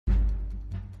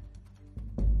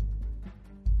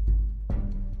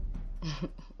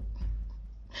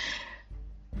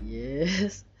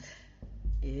Yes,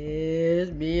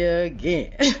 it's me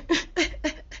again.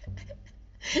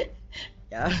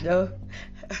 Y'all know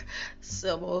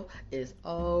Sybil is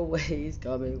always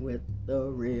coming with the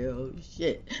real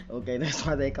shit. Okay, that's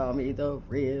why they call me the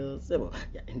real Sybil.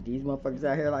 Yeah, and these motherfuckers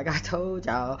out here, like I told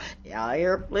y'all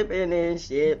here flipping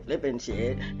shit,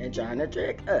 and trying to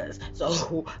trick us.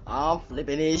 So I'm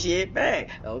flipping this shit back,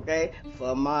 okay,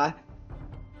 for my,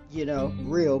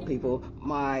 real people,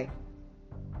 my,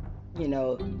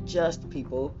 just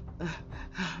people,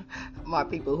 my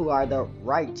people who are the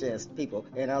righteous people,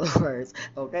 in other words,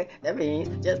 okay? That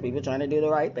means just people trying to do the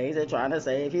right things and trying to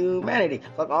save humanity.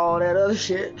 Fuck all that other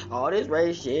shit, all this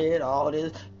race shit, all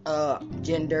this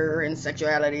gender and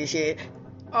sexuality shit.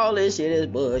 All this shit is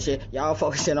bullshit. Y'all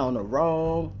focusing on the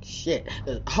wrong shit.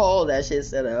 Cause all that shit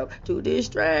set up to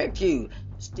distract you.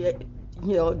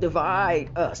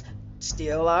 Divide us.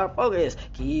 Steal our focus.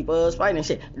 Keep us fighting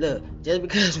shit. Look, just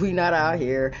because we not out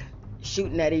here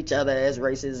shooting at each other as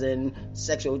races and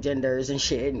sexual genders and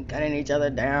shit and cutting each other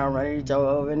down, running each other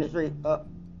over in the street.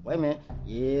 Wait a minute.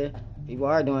 Yeah, people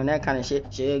are doing that kind of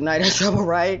shit. Should ignite in trouble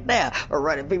right now or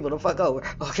running people the fuck over.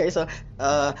 Okay, so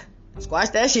squash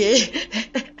that shit.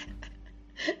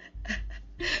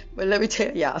 But let me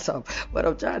tell y'all something. What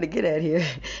I'm trying to get at here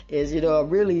is, I'm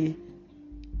really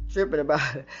tripping about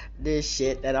this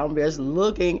shit that I'm just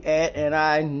looking at, and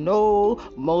I know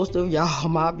most of y'all,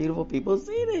 my beautiful people,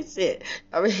 see this shit.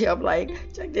 I mean, I'm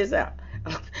like, check this out.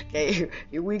 Okay,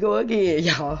 here we go again,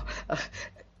 y'all.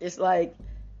 It's like,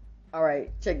 all right,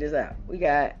 check this out. We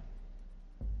got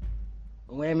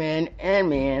women and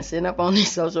men sitting up on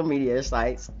these social media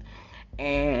sites,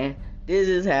 and this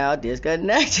is how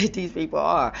disconnected these people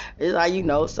are. It's how you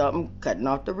know something cutting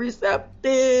off the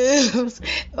receptives.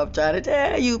 I'm trying to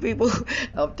tell you people.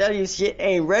 I'm telling you shit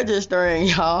ain't registering,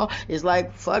 y'all. It's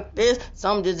like, fuck this.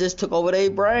 Something just took over their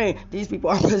brain. These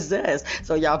people are possessed.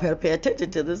 So y'all better pay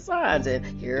attention to the signs. And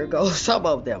here goes some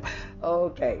of them.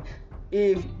 Okay.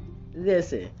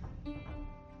 Listen,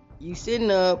 you sitting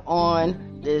up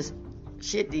on this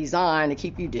shit designed to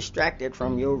keep you distracted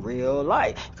from your real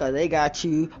life, because they got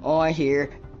you on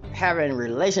here having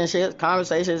relationships,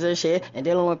 conversations and shit, and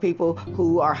dealing with people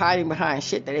who are hiding behind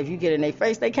shit that if you get in their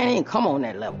face, they can't even come on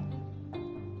that level.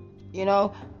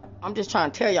 I'm just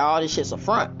trying to tell y'all all this shit's a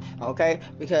front, okay?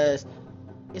 Because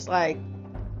it's like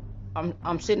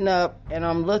I'm sitting up and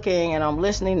I'm looking and I'm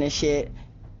listening to shit,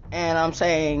 and I'm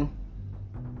saying,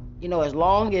 as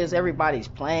long as everybody's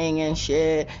playing and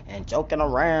shit and joking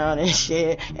around and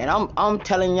shit, and I'm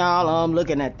telling y'all I'm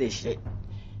looking at this shit.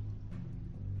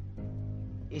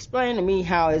 Explain to me,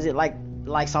 how is it like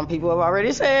some people have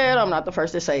already said, I'm not the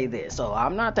first to say this, so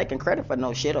I'm not taking credit for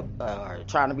no shit or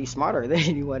trying to be smarter than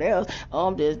anyone else.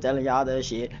 I'm just telling y'all the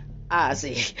shit I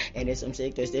see, and there's some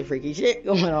sick, twisted, freaky shit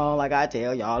going on, like I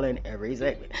tell y'all in every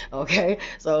segment. Okay,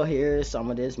 so here's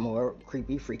some of this more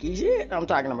creepy, freaky shit I'm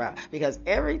talking about, because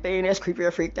everything that's creepy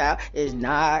or freaked out is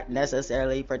not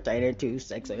necessarily pertaining to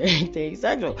sex or anything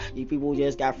sexual. These people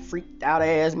just got freaked out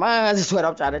ass minds. Is what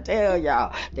I'm trying to tell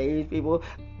y'all. These people,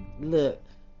 look.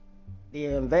 The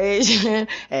invasion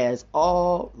has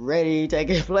already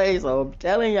taken place. So I'm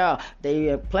telling y'all,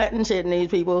 they planting shit in these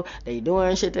people. They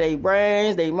doing shit to their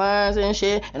brains, their minds and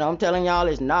shit. And I'm telling y'all,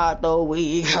 it's not the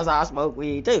weed, because I smoke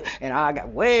weed too. And I got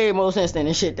way more sense than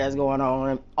the shit that's going on,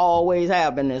 and always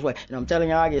have been this way. And I'm telling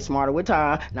y'all, I get smarter with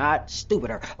time, not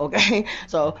stupider. Okay?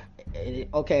 So,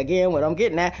 okay, again, what I'm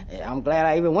getting at, I'm glad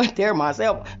I even went there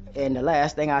myself, and the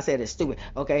last thing I said is stupid.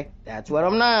 Okay, that's what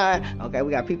I'm not. Okay,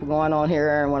 we got people going on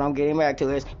here, and what I'm getting back to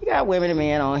is, you got women and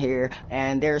men on here,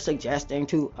 and they're suggesting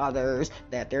to others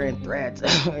that they're in threats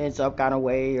in some kind of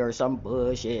way or some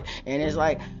bullshit, and it's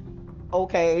like,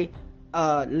 okay,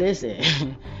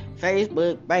 listen.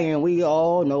 Facebook banging, we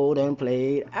all know them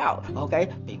played out,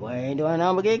 okay? People ain't doing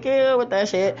nothing but get killed with that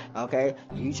shit, okay?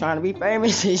 You trying to be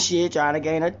famous and shit, trying to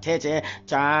gain attention,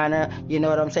 trying to, you know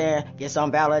what I'm saying, get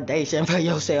some validation for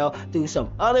yourself through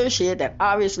some other shit that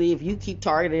obviously, if you keep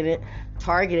targeting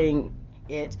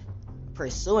it,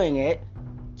 pursuing it,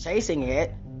 chasing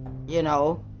it,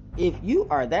 if you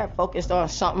are that focused on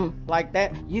something like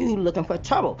that, you looking for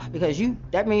trouble, because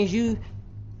that means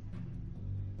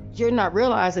you're not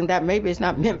realizing that maybe it's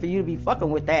not meant for you to be fucking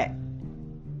with that.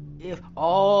 If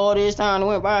all this time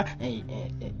went by,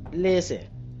 and listen,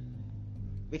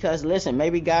 because listen,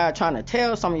 maybe God trying to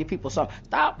tell some of you people something.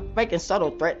 Stop making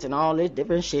subtle threats and all this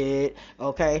different shit,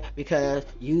 okay? Because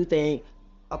you think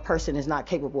a person is not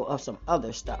capable of some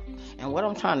other stuff. And what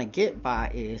I'm trying to get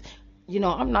by is,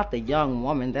 I'm not the young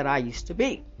woman that I used to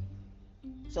be.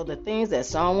 So the things that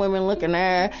some women looking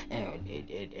at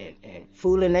and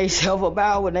fooling themselves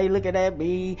about when they looking at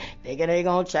me, thinking they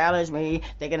gonna challenge me,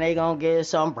 thinking they gonna get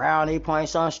some brownie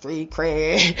points, some street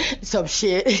cred, some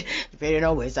shit. Depending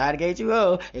on which side of the gate you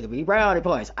go, it could be brownie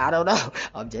points. I don't know.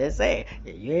 I'm just saying,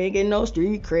 you ain't getting no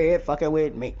street cred fucking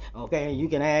with me. Okay, you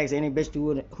can ask any bitch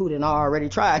who done already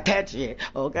tried that shit.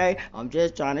 Okay, I'm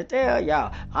just trying to tell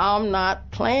y'all, I'm not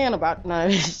playing about none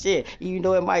of this shit. Even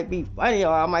though it might be funny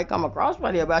or I might come across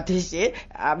funny about this shit,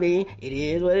 I mean, it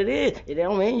is what it is. It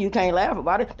don't mean you can't laugh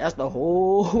about it. That's the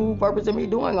whole purpose of me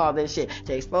doing all this shit,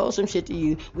 to expose some shit to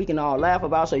you we can all laugh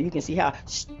about, so you can see how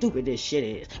stupid this shit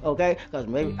is. Okay, because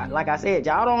maybe, like I said,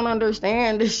 y'all don't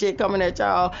understand this shit coming at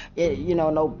y'all,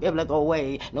 no biblical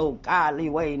way, no godly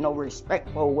way, no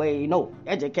respectful way, no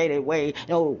educated way,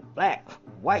 no black,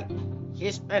 white,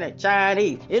 Hispanic,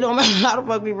 Chinese. It don't matter how the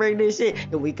fuck we bring this shit.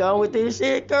 If we come with this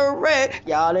shit correct,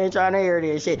 y'all ain't trying to hear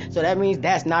this shit. So that means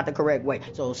that's not the correct way.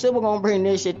 So Sybil gonna bring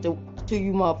this shit to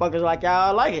you motherfuckers like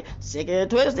y'all like it, sick and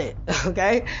twisted.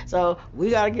 Okay, so we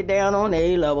gotta get down on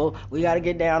a level. We gotta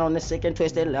get down on the sick and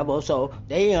twisted level, so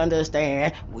they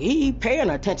understand we paying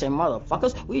attention,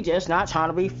 motherfuckers. We just not trying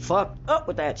to be fucked up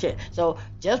with that shit. So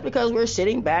just because we're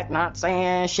sitting back not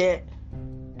saying shit,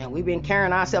 and we've been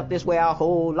carrying ourselves this way our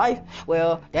whole life,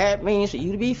 well, that means for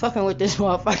you to be fucking with this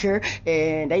motherfucker,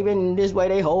 and they've been this way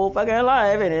their whole fucking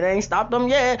life, and it ain't stopped them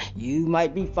yet, you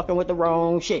might be fucking with the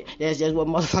wrong shit. That's just what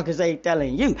motherfuckers ain't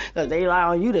telling you, because they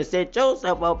allowing you to set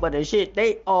yourself up for the shit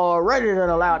they already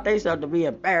done allowed themselves to be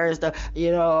embarrassed, some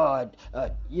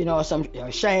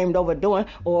ashamed over doing,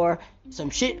 or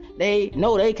some shit they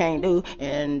know they can't do,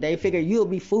 and they figure you'll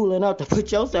be fool enough to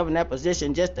put yourself in that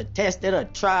position just to test it or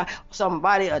try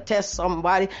somebody or test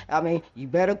somebody. I mean, you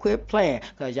better quit playing,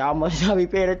 because y'all must not be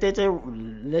paying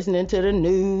attention, listening to the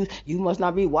news. You must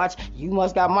not be watching. You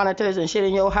must got monitors and shit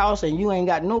in your house, and you ain't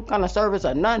got no kind of service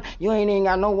or nothing. You ain't even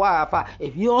got no Wi-Fi.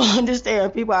 If you don't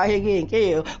understand people out here getting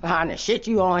killed behind the shit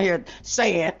you on here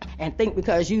saying, and think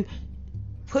because you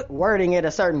put wording it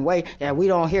a certain way that we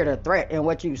don't hear the threat in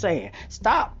what you saying.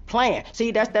 Stop playing.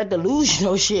 See, that's that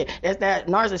delusional shit. That's that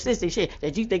narcissistic shit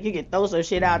that you think you can throw some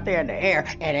shit out there in the air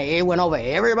and it went over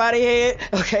everybody's head.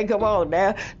 Okay, come on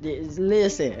now. Just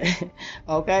listen.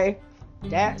 Okay?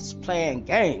 That's playing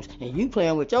games, and you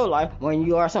playing with your life when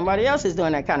you are somebody else is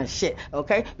doing that kind of shit.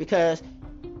 Okay? Because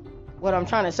what I'm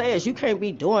trying to say is you can't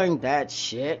be doing that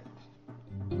shit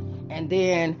and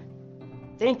then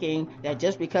thinking that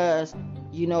just because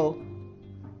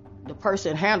the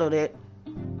person handled it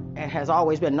and has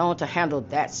always been known to handle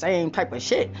that same type of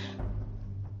shit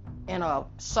in a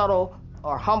subtle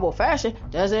or humble fashion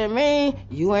doesn't mean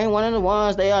you ain't one of the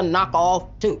ones they are knock off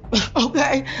too.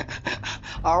 Okay?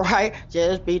 Alright,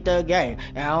 just beat the game.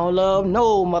 And I don't love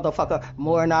no motherfucker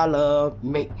more than I love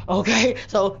me. Okay?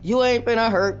 So you ain't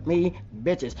finna hurt me,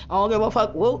 bitches. I don't give a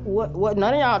fuck what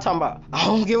none of y'all talking about. I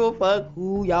don't give a fuck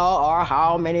who y'all are,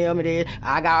 how many of them it is.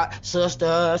 I got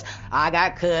sisters, I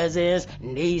got cousins,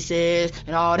 nieces,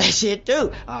 and all that shit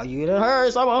too. Oh, you done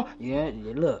heard some of them. Yeah,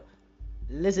 look.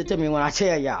 Listen to me when I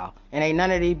tell y'all. And ain't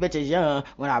none of these bitches young.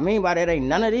 What I mean by that, ain't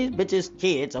none of these bitches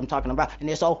kids I'm talking about. And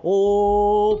it's a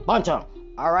whole bunch of them.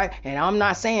 Alright? And I'm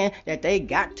not saying that they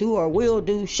got to or will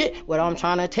do shit. What I'm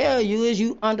trying to tell you is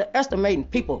you underestimating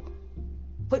people.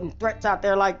 Putting threats out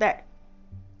there like that.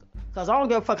 Cause I don't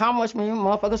give a fuck how much me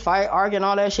motherfuckers fight, arguing,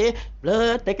 all that shit.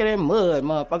 Blood thicker than mud,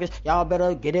 motherfuckers. Y'all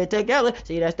better get it together.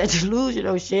 See, that's that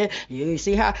delusional shit. You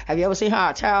see have you ever seen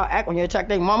how a child act when you attack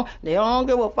their mama? They don't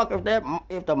give a fuck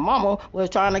if the mama was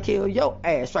trying to kill your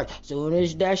ass first. Soon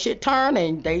as that shit turn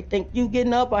and they think you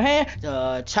getting upper hand,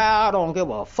 the child don't give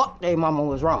a fuck their mama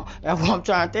was wrong. That's what I'm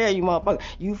trying to tell you, motherfucker.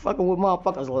 You fucking with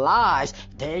motherfuckers' lives.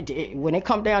 When it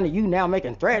come down to you now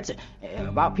making threats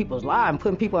about people's lives and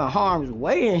putting people in harm's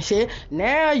way and shit,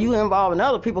 now you involving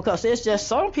other people, because it's just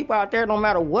some people out there, no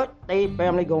matter what they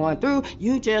family going through,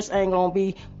 you just ain't gonna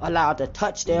be allowed to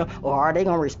touch them, or are they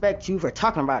gonna respect you for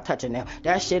talking about touching them?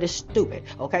 That shit is stupid.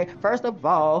 Okay, first of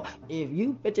all, if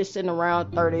you bitches sitting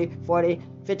around 30, 40,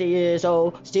 50 years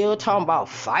old still talking about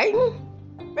fighting,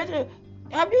 bitches,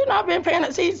 have you not been paying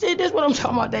attention? See, this is what I'm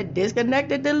talking about, that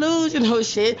disconnected delusional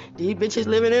shit. These bitches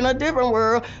living in a different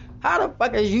world. How the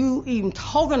fuck is you even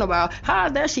talking about? How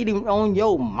is that shit even on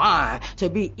your mind to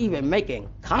be even making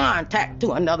contact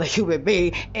to another human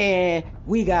being? And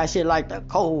we got shit like the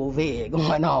COVID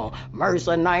going on,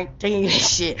 MRSA 19 and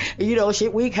shit.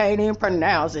 Shit we can't even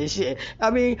pronounce and shit.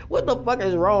 I mean, what the fuck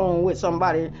is wrong with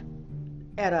somebody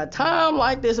At a time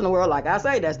like this in the world, like I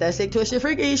say, that's that sick, twisted,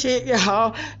 freaky shit,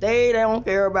 y'all. They don't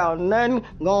care about nothing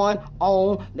going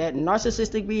on. That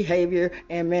narcissistic behavior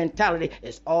and mentality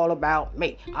is all about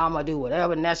me. I'm gonna do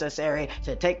whatever necessary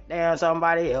to take down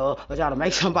somebody else, or try to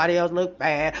make somebody else look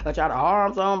bad, or try to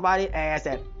harm somebody's ass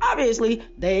that obviously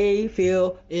they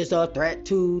feel is a threat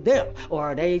to them,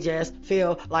 or they just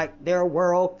feel like their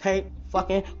world can't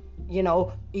fucking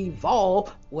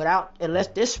evolve without, unless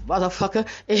this motherfucker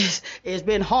is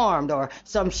been harmed or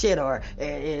some shit, or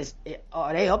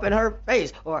are they up in her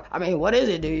face, or I mean, what is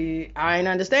it? I ain't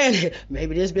understand it.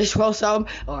 Maybe this bitch wants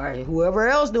something, or whoever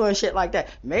else doing shit like that.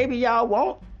 Maybe y'all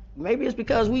won't. Maybe it's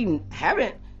because we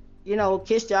haven't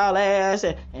kissed y'all ass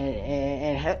and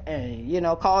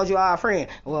called you our friend.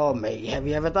 Well, maybe, have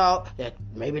you ever thought that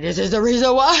maybe this is the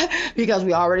reason why? Because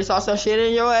we already saw some shit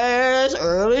in your ass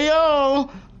early on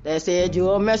that said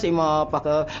you a messy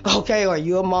motherfucker, okay, or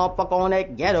you a motherfucker on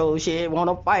that ghetto shit,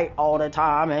 wanna fight all the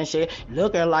time and shit,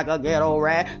 looking like a ghetto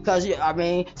rat, cause I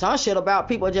mean, some shit about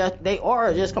people they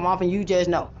aura just come off and you just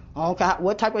know. Okay,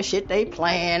 what type of shit they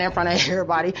playing in front of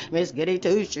everybody, Miss Goody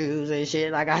Two Shoes and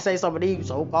shit. Like I say, some of these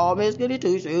so-called Miss Goody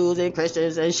Two Shoes and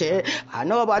Christians and shit. I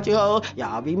know about you hoes.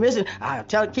 Y'all be missing. I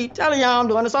keep telling y'all I'm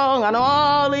doing a song. I know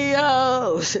all the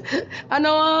hoes. I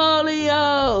know all the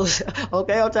hoes.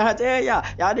 Okay, I'm trying to tell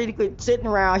y'all need to quit sitting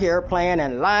around here playing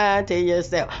and lying to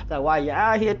yourself. So while you're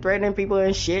out here threatening people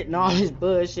and shit and all this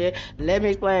bullshit, let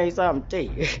me explain something to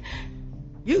you.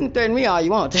 You can threaten me all you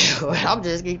want to, but I'm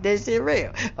just keep this shit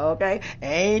real, okay? I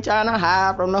ain't trying to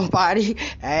hide from nobody.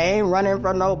 I ain't running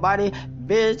from nobody.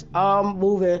 Bitch, I'm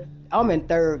moving. I'm in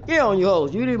third gear on you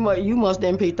hoes. You must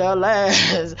didn't pick the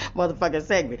last motherfucking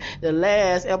segment. The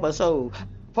last episode.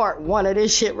 Part 1 of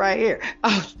this shit right here.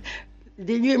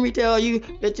 Did you hear me tell you,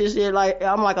 bitches, shit like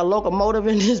I'm like a locomotive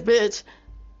in this bitch?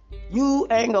 You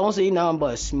ain't gonna see nothing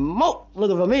but smoke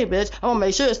looking for me, bitch. I'm gonna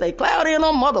make sure it stay cloudy and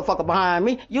no motherfucker behind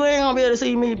me. You ain't gonna be able to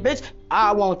see me, bitch.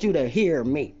 I want you to hear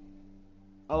me.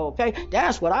 Okay?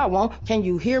 That's what I want. Can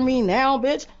you hear me now,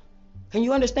 bitch? Can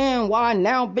you understand why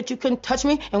now, bitch, you couldn't touch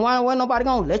me? And why wasn't nobody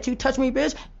gonna let you touch me,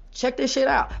 bitch? Check this shit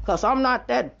out. Cause I'm not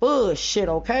that bullshit,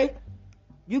 okay?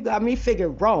 You got me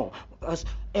figured wrong.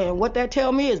 And what that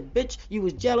tell me is, bitch, you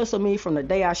was jealous of me from the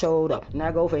day I showed up.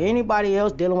 Now go for anybody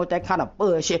else dealing with that kind of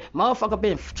bullshit. Motherfucker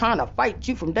been trying to fight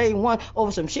you from day one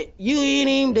over some shit you ain't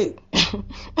even do.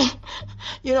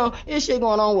 This shit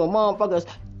going on with motherfuckers,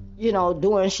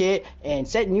 doing shit and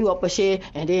setting you up for shit,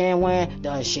 and then when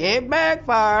the shit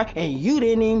backfire and you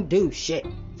didn't even do shit.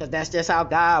 Cause that's just how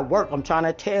God work. I'm trying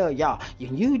to tell y'all.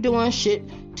 You doing shit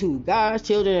to God's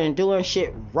children and doing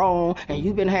shit wrong, and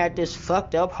you been had this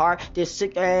fucked up heart, this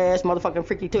sick ass motherfucking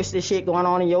freaky twisted shit going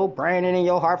on in your brain and in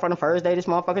your heart from the first day this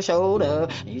motherfucker showed up.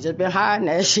 And you just been hiding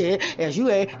that shit, as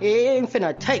it ain't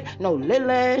finna take no little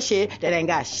ass shit that ain't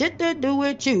got shit to do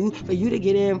with you for you to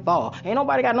get involved. Ain't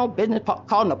nobody got no business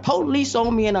calling the police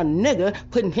on me and a nigga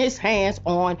putting his hands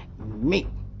on me.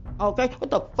 Okay, what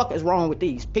the fuck is wrong with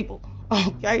these people?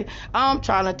 Okay, I'm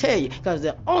trying to tell you, because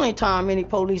the only time any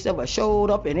police ever showed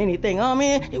up in anything I'm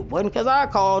in, it wasn't because I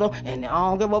called them, and I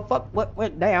don't give a fuck what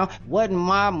went down. Wasn't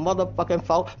my motherfucking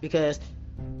fault, because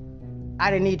I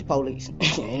didn't need the police.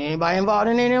 Anybody involved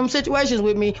in any of them situations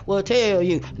with me will tell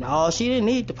you, no, she didn't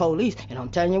need the police. And I'm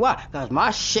telling you why. Because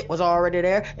my shit was already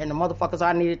there, and the motherfuckers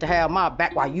I needed to have my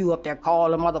back while you up there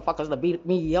calling motherfuckers to beat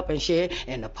me up and shit,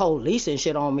 and the police and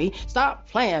shit on me. Stop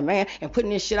playing, man, and putting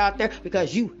this shit out there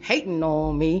because you hating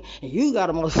on me, and you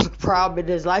got a motherfucking problem in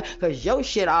this life because your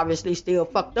shit obviously still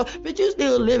fucked up, but you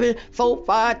still living 4,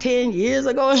 5, 10 years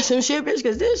ago and some shit, bitch,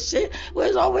 because this shit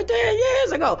was over 10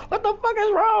 years ago. What the fuck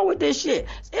is wrong with this shit?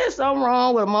 There's something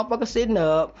wrong with a motherfucker sitting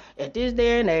up at this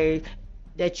day and age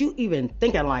that you even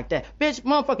thinking like that. Bitch,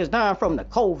 motherfuckers dying from the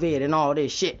COVID and all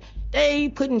this shit. They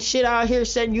putting shit out here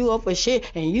setting you up for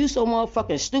shit, and you so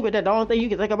motherfucking stupid that the only thing you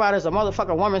can think about is a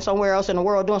motherfucking woman somewhere else in the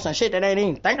world doing some shit that ain't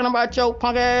even thinking about your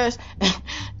punk ass.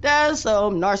 That's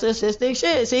some narcissistic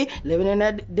shit, see? Living in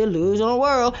that delusional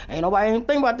world. Ain't nobody even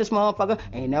think about this motherfucker.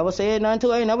 Ain't never said nothing to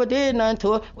her, ain't never did nothing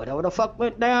to her. Whatever the fuck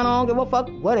went down, I don't give a fuck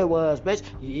what it was, bitch.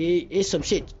 It's some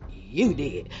shit you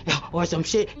did, or some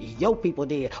shit your people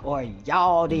did, or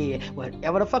y'all did,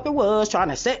 whatever the fuck it was, trying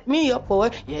to set me up for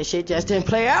it. Yeah, shit just didn't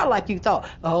play out like you thought.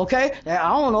 Okay, I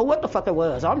don't know what the fuck it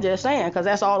was. I'm just saying, because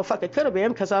that's all the fuck it could have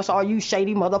been, because that's all you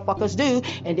shady motherfuckers do.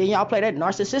 And then y'all play that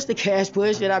narcissistic ass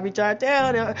bullshit I be trying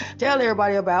to tell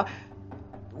everybody about.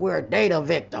 We're they the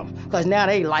victim, because now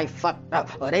they life fucked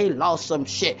up, or they lost some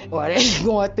shit, or they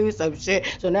going through some shit,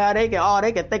 so now they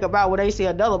can think about when they see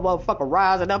another motherfucker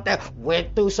rising up there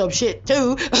went through some shit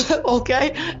too.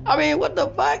 Okay, I mean, what the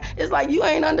fuck? It's like you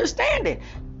ain't understanding.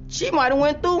 She might have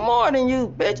went through more than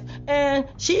you, bitch. And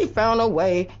she found a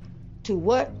way to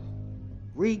what?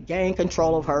 Regain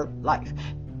control of her life.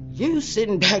 You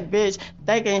sitting back, bitch,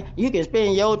 thinking you can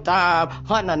spend your time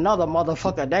hunting another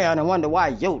motherfucker down and wonder why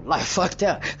your life fucked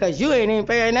up. Cause you ain't even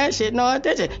paying that shit no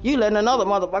attention. You letting another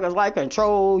motherfucker's life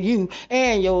control you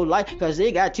and your life, cause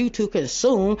it got you too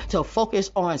consumed to focus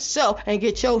on self and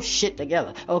get your shit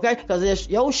together, okay? Cause if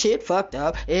your shit fucked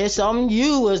up, it's something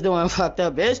you was doing fucked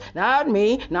up, bitch. Not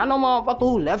me, not no motherfucker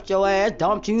who left your ass,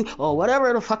 dumped you, or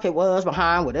whatever the fuck it was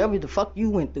behind whatever the fuck you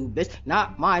went through, bitch.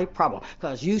 Not my problem.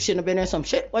 Cause you shouldn't have been in some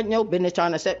shit. Wasn't your business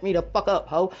trying to set me the fuck up,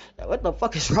 ho. What the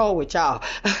fuck is wrong with y'all?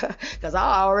 Cause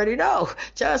I already know.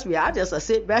 Trust me, I just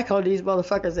sit back on these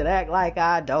motherfuckers and act like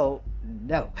I don't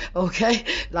know. Okay?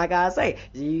 Like I say,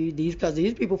 these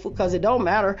people, cause it don't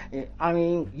matter. I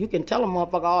mean, you can tell them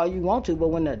motherfucker all you want to, but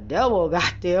when the devil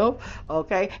got them,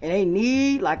 okay, and they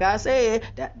need, like I said,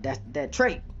 that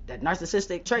trait, that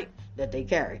narcissistic trait that they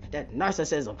carry, that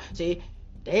narcissism. See,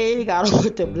 they gotta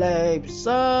put the blame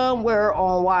somewhere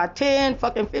on why 10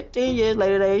 fucking 15 years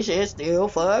later they shit still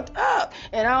fucked up.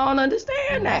 And I don't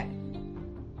understand that.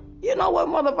 You know what,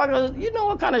 motherfuckers, you know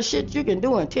what kind of shit you can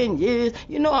do in 10 years?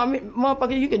 You know, I mean,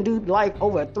 motherfucker, you can do life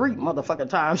over 3 motherfucking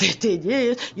times in 10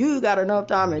 years. You got enough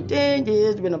time in 10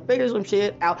 years to figure some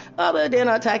shit out other than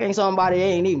attacking somebody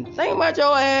ain't even think about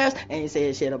your ass, ain't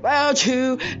said shit about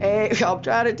you, and I'm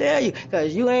trying to tell you,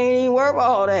 because you ain't even worth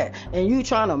all that. And you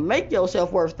trying to make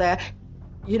yourself worth that,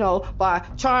 you know, by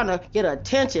trying to get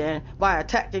attention by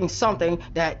attacking something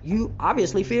that you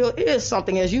obviously feel is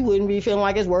something, as you wouldn't be feeling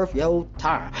like it's worth your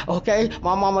time, okay?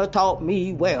 My mama taught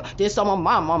me well. There's some of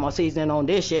my mama seasoning on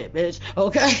this shit, bitch,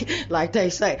 okay? Like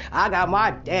they say, I got my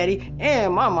daddy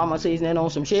and my mama seasoning on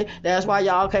some shit. That's why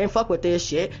y'all can't fuck with this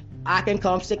shit. I can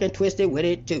come sick and twisted with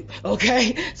it too,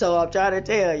 okay? So I'm trying to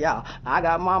tell y'all, I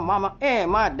got my mama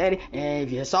and my daddy, and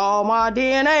if you saw my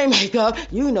DNA makeup,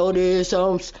 you know there's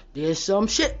some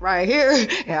shit right here,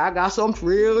 and I got some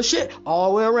real shit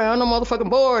all the way around the motherfucking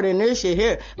board in this shit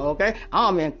here, okay?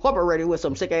 I'm incorporated with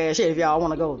some sick ass shit if y'all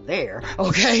want to go there,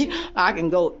 okay? I can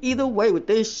go either way with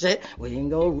this shit. We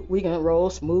can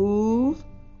roll smooth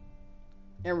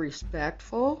and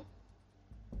respectful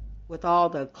with all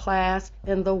the class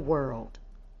in the world.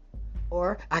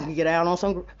 Or I can get out on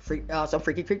some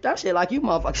freaky creeped out shit like you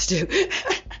motherfuckers do.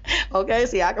 Okay,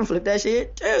 see, I can flip that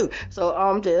shit too. So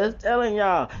I'm just telling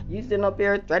y'all, you sitting up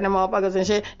here threatening motherfuckers and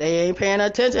shit, they ain't paying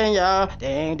attention, y'all. They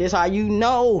ain't, this how you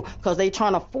know, cause they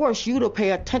trying to force you to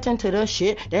pay attention to the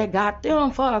shit that got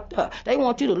them fucked up. They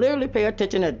want you to literally pay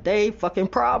attention to their fucking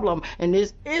problem, and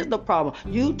this is the problem.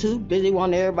 You too busy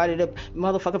wanting everybody to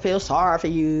motherfucker feel sorry for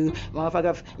you,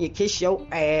 motherfucker, you kiss your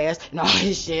ass and all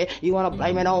this shit. You want to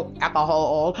blame it on alcohol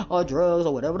or drugs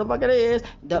or whatever the fuck it is.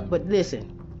 But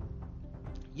listen,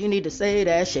 you need to say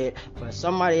that shit for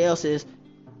somebody else's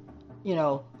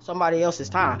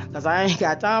time, because I ain't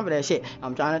got time for that shit.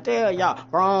 I'm trying to tell y'all,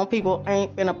 grown people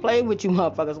ain't finna play with you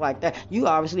motherfuckers like that. You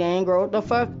obviously ain't grown the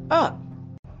fuck up.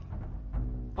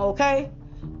 Okay?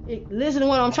 Listen to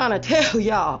what I'm trying to tell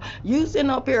y'all. You sitting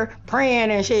up here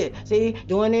praying and shit. See,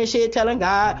 doing this shit, telling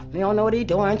God, you don't know what he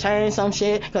doing, change some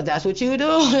shit, because that's what you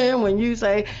doing when you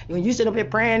sit up here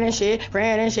praying and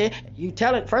shit, you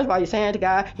tell it, first of all, you're saying to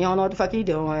God, you don't know what the fuck he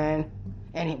doing.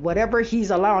 And whatever he's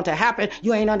allowing to happen,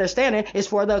 you ain't understanding, it's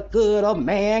for the good of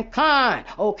mankind,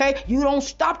 okay? You don't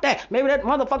stop that. Maybe that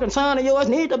motherfucking son of yours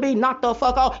need to be knocked the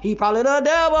fuck off. He probably the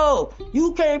devil.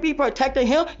 You can't be protecting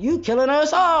him. You killing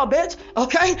us all, bitch,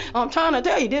 okay? I'm trying to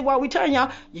tell you, this is why we telling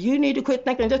y'all, you need to quit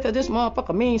thinking just because this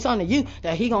motherfucker means something to you,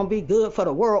 that he gonna be good for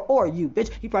the world or you, bitch.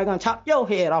 He probably gonna chop your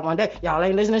head off one day. Y'all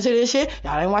ain't listening to this shit.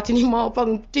 Y'all ain't watching these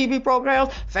motherfucking TV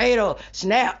programs. Fatal,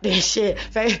 Snap, this shit.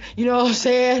 You know what I'm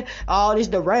saying? All this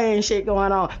deranged shit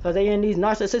going on, because they in these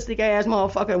narcissistic ass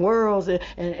motherfucking worlds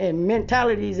and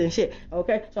mentalities and shit,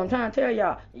 okay? So I'm trying to tell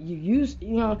y'all,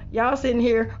 y'all sitting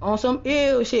here on some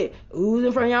ill shit,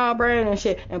 oozing from y'all brain and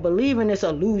shit, and believing this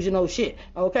illusional shit,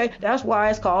 okay? That's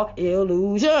why it's called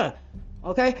illusion,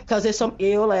 okay? Because it's some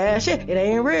ill ass shit. It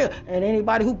ain't real. And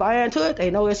anybody who buy into it, they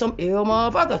know it's some ill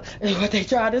motherfuckers. Is what they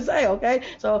try to say, okay?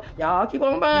 So y'all keep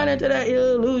on buying into that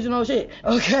illusional shit,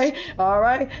 okay? All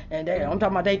right? And I'm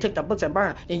talking about they took the books and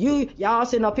burned. And y'all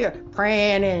sitting up here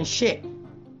praying and shit.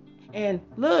 And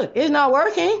look, it's not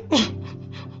working.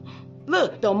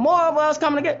 Look, the more of us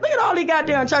coming together, look at all these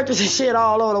goddamn churches and shit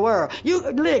all over the world.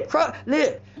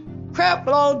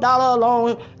 Creflo Dollar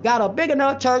alone got a big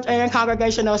enough church and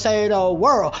congregation to save the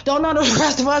world. Don't none of the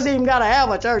rest of us even gotta have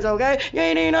a church, okay? You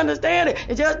ain't even understand it.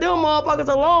 It's just them motherfuckers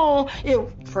alone.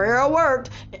 If prayer worked,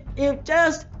 If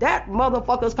just that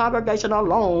motherfucker's congregation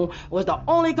alone was the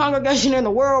only congregation in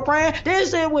the world praying,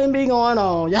 this shit wouldn't be going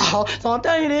on, y'all. So I'm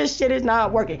telling you, this shit is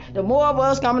not working. The more of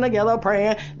us coming together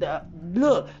praying, the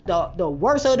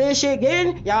worse of this shit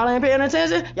getting. Y'all ain't paying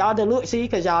attention. Y'all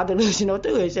cause y'all delusional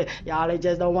too and shit. Y'all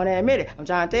just don't want to admit it. I'm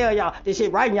trying to tell y'all, this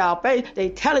shit right in y'all face. They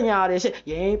telling y'all this shit.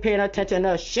 You ain't paying attention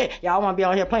to shit. Y'all want to be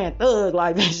on here playing thug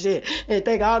like this shit and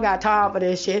think I don't got time for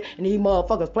this shit. And these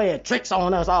motherfuckers playing tricks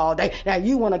on us all day. Now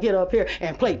you want to get up here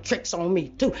and play tricks on me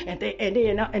too, and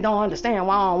don't understand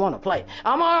why I don't want to play.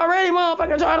 I'm already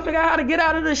motherfucking trying to figure out how to get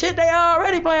out of the shit they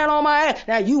already playing on my ass.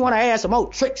 Now you want to add some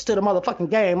more tricks to the motherfucking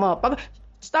game, motherfucker.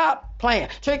 Stop playing.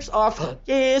 Tricks are for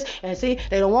kids, and see,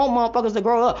 they don't want motherfuckers to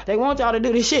grow up. They want y'all to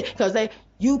do this shit because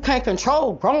you can't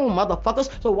control grown motherfuckers,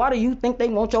 so why do you think they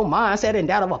want your mindset and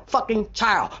that of a fucking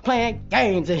child playing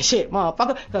games and shit,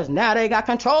 motherfucker? Because now they got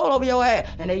control over your ass,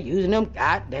 and they using them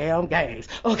goddamn games,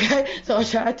 okay? So I'm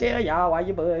trying to tell y'all why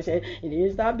you bullshit. You need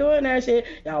to stop doing that shit.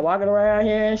 Y'all walking around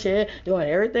here and shit, doing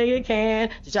everything you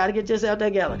can to try to get yourself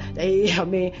together.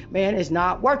 Man, it's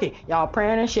not working. Y'all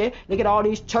praying and shit. Look at all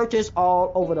these churches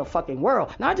all over the fucking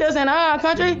world. Not just in our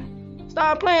country.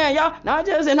 Stop playing, y'all. Not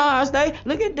just in our state.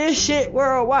 Look at this shit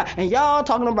worldwide. And y'all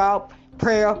talking about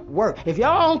prayer work. If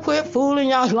y'all don't quit fooling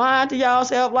y'all, lying to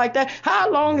y'allself like that,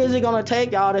 how long is it gonna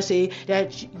take y'all to see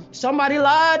that somebody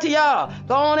lied to y'all?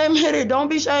 Go on and admit it. Don't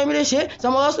be ashamed of this shit.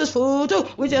 Some of us is fool too.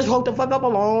 We just woke the fuck up a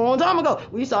long time ago.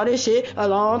 We saw this shit a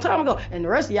long time ago. And the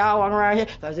rest of y'all walking around here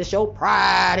because it's your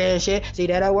pride and shit. See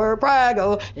that word pride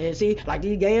go. And see, like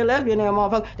these gay and lesbian and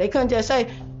motherfuckers, they couldn't just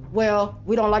say, well,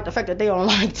 we don't like the fact that they don't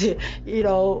like to,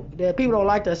 that people don't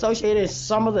like to associate in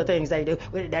some of the things they do.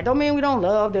 That don't mean we don't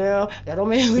love them. That don't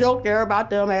mean we don't care about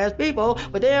them as people.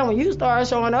 But then when you start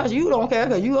showing us you don't care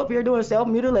because you up here doing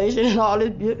self-mutilation and all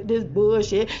this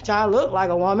bullshit, trying to look like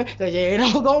a woman because you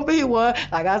ain't gonna be one.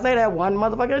 Like I say, that one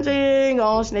motherfucking thing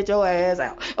gonna snitch your ass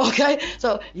out. Okay?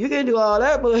 So you can do all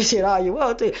that bullshit all you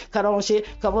want to. Cut on shit,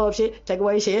 cover up shit, take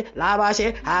away shit, lie about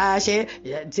shit, hide shit.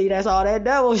 Yeah, see, that's all that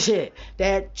devil shit.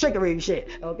 That trickery shit,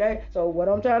 okay? So what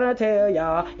I'm trying to tell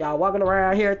y'all walking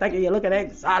around here thinking you're looking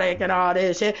exotic and all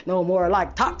this shit, no more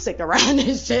like toxic around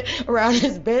this shit, around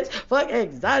this bitch. Fuck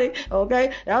exotic,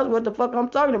 okay? That's what the fuck I'm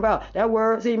talking about. That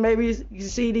word, see, maybe you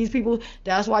see these people,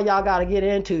 that's why y'all gotta get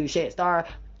into shit. Start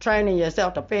training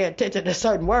yourself to pay attention to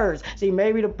certain words. See,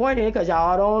 maybe the point is because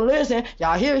y'all don't listen,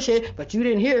 y'all hear shit, but you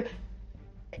didn't hear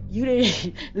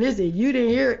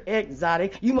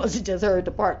exotic. You must have just heard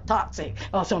the part toxic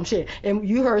or some shit, and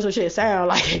you heard some shit sound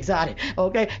like exotic,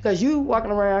 okay? Because you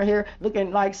walking around here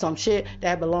looking like some shit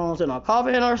that belongs in a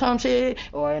coffin or some shit,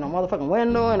 or in a motherfucking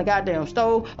window in a goddamn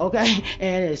stove, okay?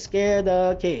 And it scared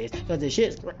the kids because the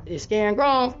shit is scaring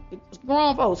grown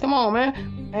folks. Come on,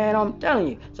 man. And I'm telling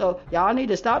you, so y'all need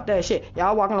to stop that shit.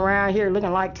 Y'all walking around here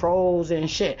looking like trolls and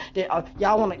shit.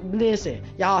 Y'all want to listen.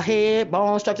 Y'all head,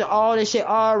 bone structure, all this shit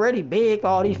already big for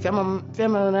all these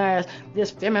feminine ass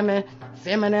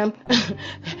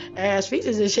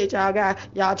features and shit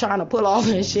y'all trying to pull off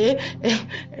and shit,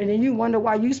 and then you wonder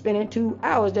why you spending 2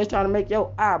 hours just trying to make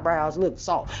your eyebrows look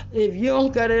soft. If you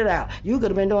don't cut it out, you could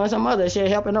have been doing some other shit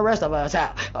helping the rest of us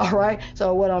out. All right,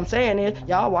 so what I'm saying is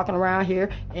y'all walking around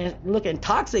here and looking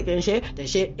toxic and shit. The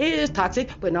shit is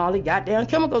toxic, putting all the goddamn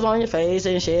chemicals on your face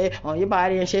and shit, on your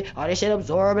body and shit, all this shit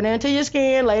absorbing into your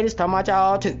skin. Ladies, talking about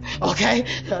y'all too, okay?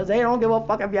 Because they don't give a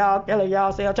fuck if y'all killing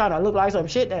y'allself trying to look like some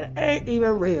shit that ain't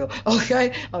even real,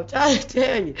 okay? I'm trying to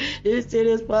tell you, this shit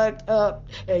is fucked up,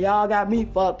 and y'all got me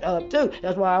fucked up too.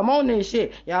 That's why I'm on this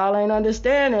shit. Y'all ain't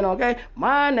understanding, okay?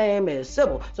 My name is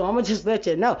Sybil, so I'm gonna just let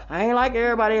you know. I ain't like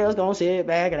everybody else gonna sit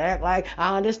back and act like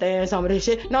I understand some of this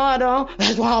shit. No, I don't.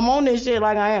 That's why I'm on this shit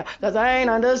like I am, because I ain't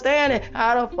understanding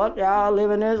how the fuck y'all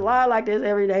living this life like this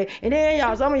every day. And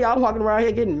then some of y'all walking around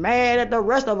here getting mad at the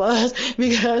rest of us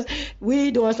because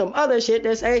we doing some other shit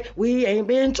that say we ain't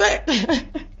been tricked.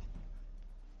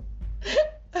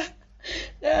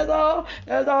 That's all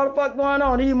the fuck going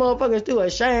on. These motherfuckers too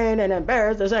ashamed and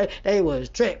embarrassed to say they was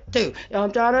tricked too.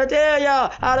 I'm trying to tell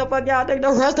y'all, how the fuck y'all think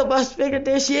the rest of us figured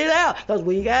this shit out? Because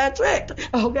we got tricked,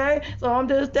 okay? So I'm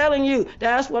just telling you,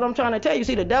 that's what I'm trying to tell you.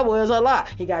 See, the devil is a lie.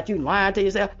 He got you lying to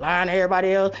yourself, lying to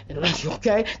everybody else,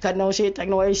 okay? Cutting on shit,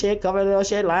 taking away shit, covering up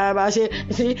shit, lying about shit.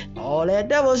 See, all that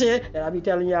devil shit that I be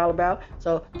telling y'all about.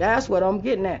 So that's what I'm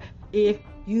getting at. If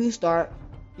you start,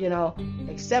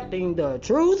 accepting the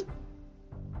truth,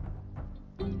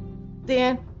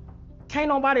 then can't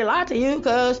nobody lie to you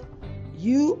because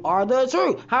you are the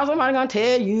truth. How's somebody gonna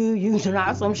tell you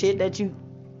not some shit that you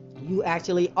you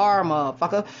actually are,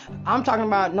 motherfucker. I'm talking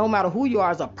about no matter who you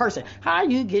are as a person. How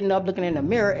you getting up looking in the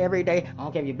mirror every day? I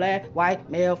don't care if you're black, white,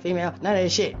 male, female, none of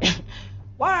that shit.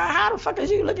 Why, how the fuck is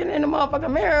you looking in the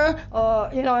motherfucking mirror,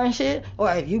 and shit?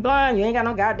 Or if you blind, you ain't got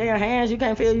no goddamn hands, you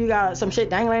can't feel you got some shit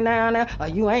dangling down there, or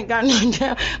you ain't got nothing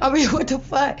down. I mean, what the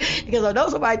fuck? Because I know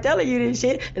somebody telling you this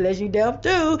shit, unless you deaf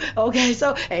too. Okay,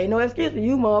 so ain't no excuse for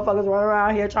you motherfuckers running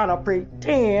around here trying to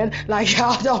pretend like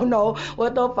y'all don't know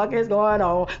what the fuck is going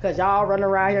on. Because y'all running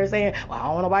around here saying, well, I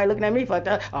don't want nobody looking at me fucked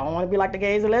up. I don't want to be like the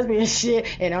gays and lesbians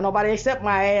shit, and don't nobody accept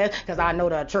my ass because I know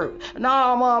the truth. No,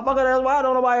 motherfucker, that's why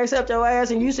don't nobody accept your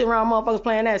ass. And you sit around motherfuckers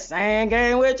playing that same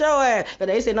game with your ass. Cause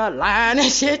they sitting up lying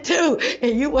and shit too.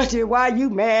 And you wondering why you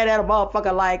mad at a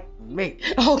motherfucker like me.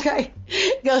 Okay?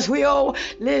 Cause we all,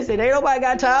 listen, ain't nobody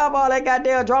got time for all that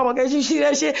goddamn drama. Cause you see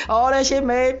that shit? All that shit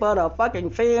made for the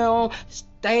fucking film,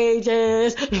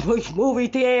 stages, movie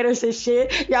theaters and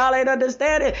shit. Y'all ain't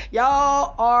understanding.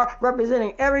 Y'all are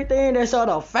representing everything that's on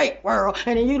the fake world.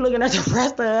 And then you looking at the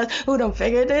rest of us who done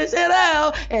figured this shit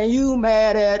out. And you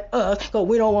mad at us because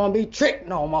we don't want to be tricked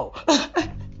no more.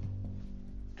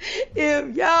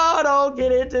 If y'all don't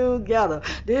get it together,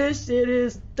 this shit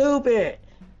is stupid.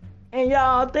 And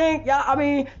y'all think,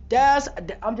 I'm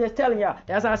just telling y'all,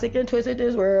 that's how sick and twisted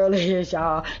this world is,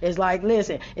 y'all. It's like,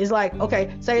 listen, it's like,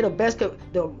 okay, say the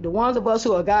ones of us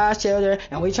who are God's children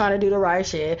and we trying to do the right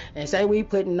shit and say we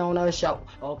putting on a show,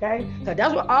 okay? Because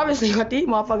that's obviously what these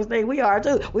motherfuckers think we are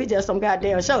too. We just some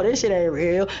goddamn show. This shit ain't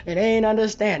real and they ain't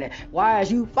understanding. Why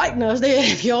is you fighting us then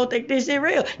if you don't think this shit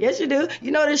real? Yes, you do.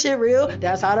 You know this shit real.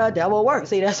 That's how the devil works.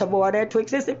 See, that's some more of that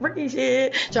twisted freaky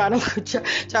shit trying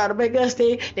to make us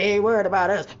think they ain't worried about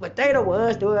us, but they the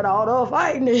ones doing all the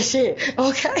fighting this shit,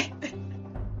 okay?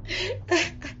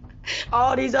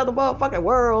 All these other motherfucking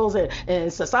worlds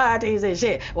and societies and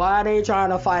shit, why they trying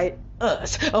to fight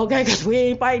us, okay? Because we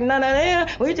ain't fighting none of them.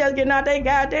 We just getting out their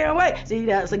goddamn way. See,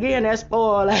 that's again that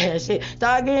spoil ass shit.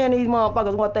 Start giving these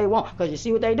motherfuckers what they want. Because you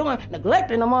see what they doing?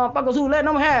 Neglecting the motherfuckers who letting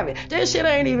them have it. This shit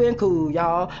ain't even cool,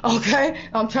 y'all, okay?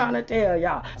 I'm trying to tell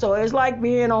y'all. So it's like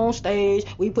being on stage.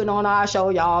 We put on our show,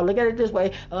 y'all. Look at it this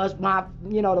way. Us,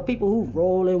 the people who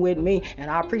rolling with me, and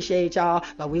I appreciate y'all.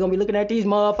 But we gonna be looking at these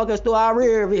motherfuckers through our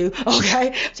rear view,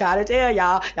 okay? Trying to tell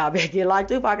y'all better get like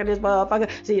Tupac in this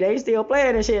motherfucker. See, they still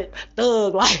playing this shit.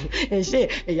 Thug life and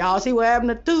shit. And y'all see what happened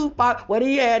to Tupac, what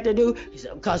he had to do,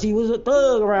 because he was a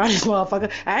thug around this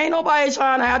motherfucker. Ain't nobody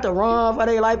trying to have to run for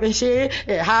their life and shit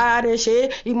and hide and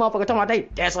shit. These motherfuckers talking about they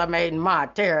decimating my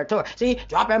territory. See,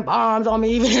 dropping bombs on me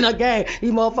even in a game.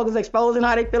 These motherfuckers exposing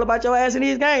how they feel about your ass in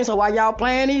these games. So while y'all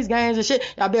playing these games and shit,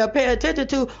 y'all better pay attention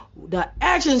to the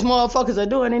actions motherfuckers are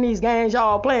doing in these games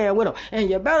y'all playing with them. And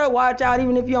you better watch out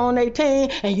even if you're on their team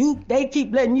and they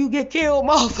keep letting you get killed,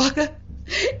 motherfucker.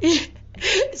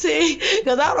 See,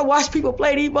 because I don't watch people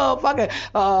play these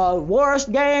motherfucking Wars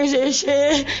games and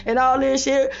shit and all this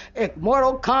shit,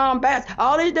 Mortal Kombat,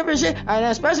 all these different shit, and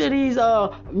especially these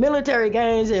military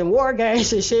games and war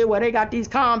games and shit where they got these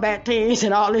combat teams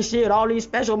and all this shit, all these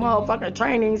special motherfucking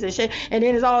trainings and shit, and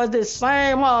then it's always this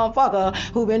same motherfucker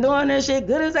who been doing this shit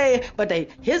good as hell, but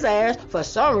his ass, for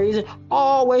some reason,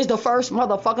 always the first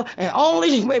motherfucker, and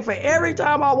only wait for every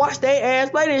time I watch they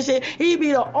ass play this shit, he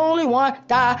be the only one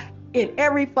die in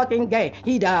every fucking game.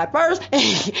 He died first,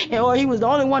 or he was the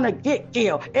only one to get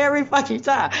killed every fucking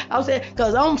time. I said,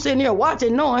 because I'm sitting here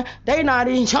watching, knowing they not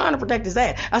even trying to protect his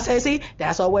ass. I said, see,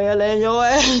 that's a way of letting your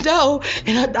ass know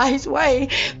in a nice way.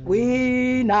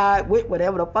 We not with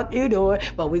whatever the fuck you doing,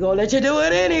 but we gonna let you do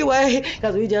it anyway,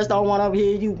 because we just don't want to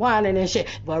hear you whining and shit.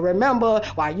 But remember,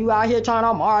 while you out here trying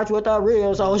to march with the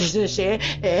real soldiers and shit,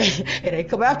 and they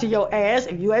come after your ass,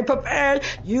 if you ain't prepared,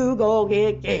 you go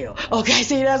get killed. Okay,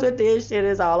 see, that's what this shit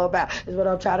is all about. Is what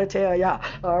I'm trying to tell y'all.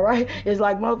 All right, it's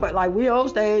like we on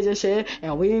stage and shit,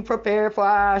 and we prepared for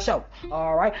our show.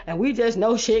 All right, and we just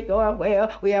know shit going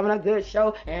well. We having a good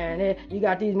show, and then you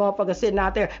got these motherfuckers sitting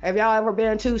out there. Have y'all ever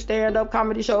been to stand-up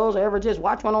comedy shows, or ever just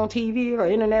watch one on TV or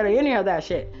internet or any of that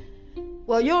shit?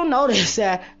 Well, you'll notice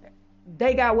that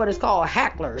they got what is called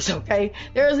hecklers, okay?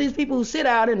 There's these people who sit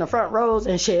out in the front rows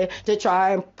and shit to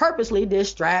try and purposely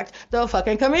distract the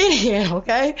fucking comedian,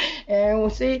 okay? And we'll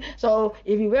see, so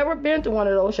if you've ever been to one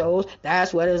of those shows,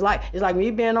 that's what it's like. It's like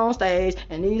me being on stage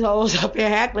and these hoes up here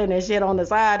heckling and shit on the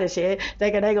side and shit,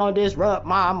 thinking they gonna disrupt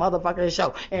my motherfucking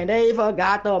show. And they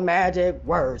forgot the magic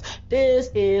words. This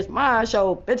is my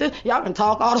show, bitches. Y'all can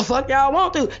talk all the fuck y'all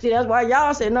want to. See, that's why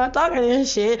y'all sitting there talking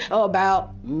this shit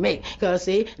about me. Cause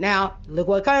see, now, look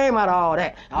what came out of all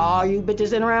that. All you bitches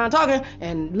sitting around talking,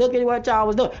 and look at what y'all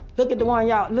was doing. Look at the one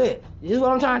y'all, look. This is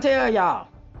what I'm trying to tell y'all.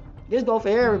 This go for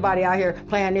everybody out here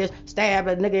playing this stab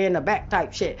a nigga in the back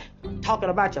type shit. talking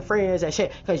about your friends and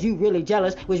shit, cause you really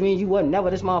jealous, which means you wasn't never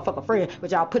this motherfucker friend,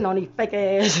 but y'all putting on these fake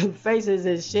ass faces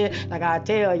and shit, like I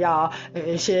tell y'all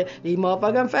and shit, these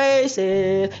motherfucking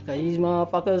faces, cause these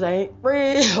motherfuckers ain't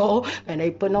real, and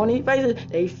they putting on these faces,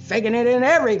 they faking it in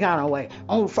every kind of way,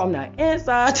 on from the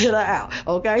inside to the out,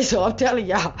 okay, so I'm telling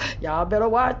y'all better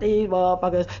watch these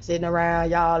motherfuckers sitting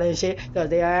around y'all and shit, cause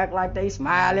they act like they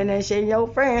smiling and shit, your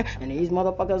friend, and these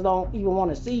motherfuckers don't even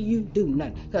want to see you do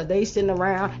nothing, cause they sitting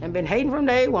around and been hating from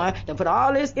day one, to put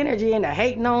all this energy into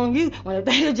hating on you, when if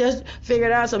they had just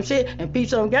figured out some shit and peep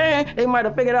some game, they might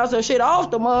have figured out some shit off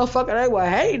the motherfucker they were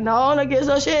hating on to get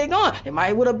some shit going. They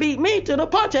might would have beat me to the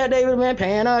punch had they would have been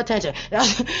paying attention.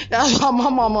 That's what my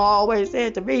mama always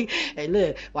said to me. Hey,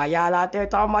 look, while y'all out there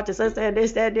talking about your sister and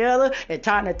this, that, the other, and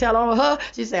trying to tell on her,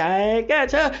 she said, I ain't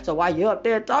catch her. So while you up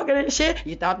there talking and shit,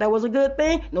 you thought that was a good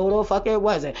thing? No, the fuck it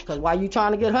wasn't. Because while you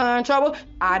trying to get her in trouble,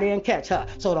 I didn't catch her.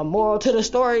 So the moral to the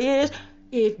story is,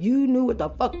 if you knew what the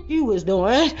fuck you was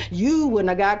doing, you wouldn't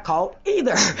have got caught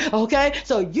either, okay?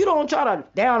 So you don't try to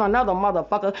down another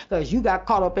motherfucker because you got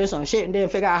caught up in some shit and then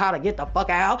figure out how to get the fuck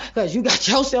out, because you got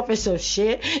yourself in some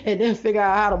shit and then figure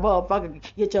out how to motherfucker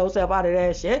get yourself out of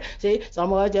that shit. See,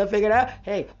 some of us just figured out,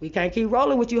 hey, we can't keep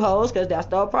rolling with you hoes because that's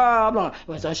the problem.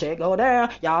 When some shit go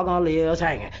down, y'all gonna leave us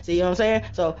hanging. See what I'm saying?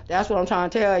 So that's what I'm trying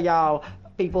to tell y'all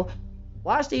people.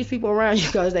 Watch these people around you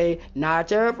because they not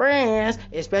your friends,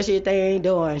 especially if they ain't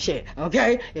doing shit,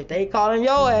 okay? If they calling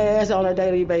your ass on a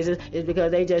daily basis, it's because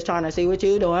they just trying to see what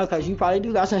you doing, because you probably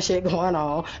do got some shit going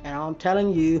on, and I'm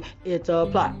telling you, it's a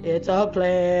plot, it's a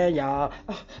plan, y'all.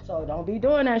 So don't be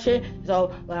doing that shit.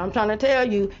 So what I'm trying to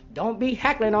tell you, don't be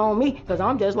heckling on me, because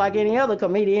I'm just like any other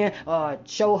comedian or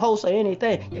show host or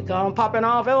anything. You come popping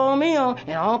off on me, and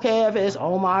I don't care if it's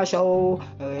on my show,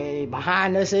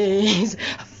 behind the scenes,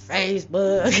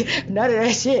 Facebook, none of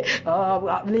that shit.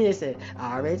 Listen,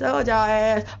 I already told y'all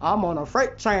ass, I'm on a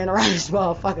freight train around this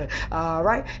motherfucker.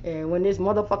 Alright? And when this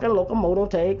motherfucking locomotive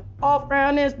take off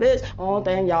around this bitch, only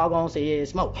thing y'all gonna see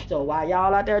is smoke. So while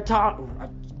y'all out there talking,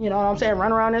 you know what I'm saying,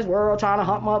 run around this world trying to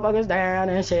hunt motherfuckers down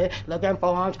and shit, looking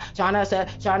for them,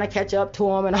 trying to catch up to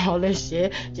them and all this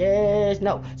shit, just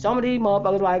know, some of these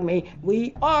motherfuckers like me,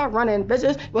 we are running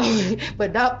bitches,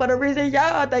 but not for the reason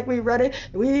y'all think we running.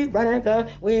 We running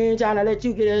because we ain't trying to let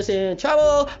you get us in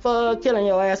trouble for killing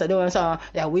your ass or doing something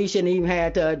that we shouldn't even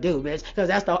have to do, bitch, because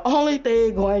that's the only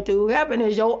thing going to happen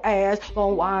is your ass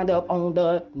gonna wind up on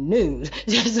the news,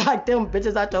 just like them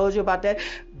bitches I told you about that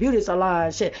beauty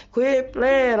salon shit. Quit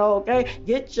playing, okay?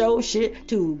 Get your shit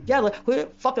together.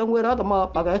 Quit fucking with other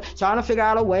motherfuckers, trying to figure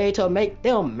out a way to make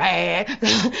them mad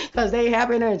because they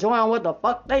happy and enjoying what the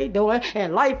fuck they doing,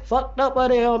 and life fucked up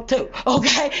of them too,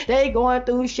 okay? They going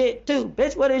through shit too,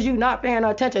 bitch. What is you not paying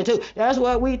attention to? That's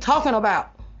what we talking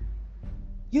about.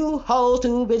 You hoes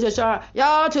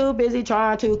y'all too busy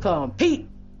trying to compete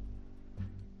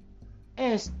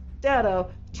instead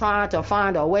of trying to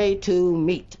find a way to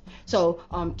meet. So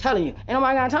I'm telling you, ain't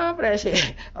nobody got time for that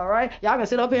shit. Alright? Y'all can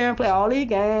sit up here and play all these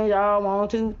games y'all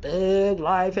want to, thug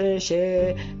life and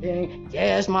shit, and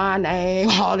guess my name,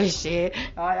 all this shit.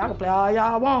 Alright, y'all can play all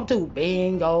y'all want to.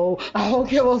 Bingo. I don't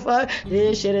give a fuck.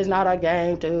 This shit is not a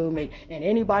game to me. And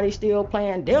anybody still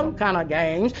playing them kind of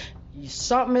games,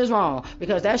 something is wrong,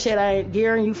 because that shit ain't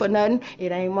gearing you for nothing.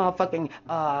 It ain't motherfucking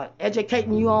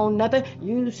educating you on nothing.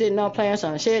 You sitting up playing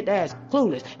some shit that's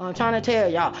clueless. I'm trying to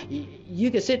tell y'all, you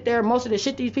can sit there, most of the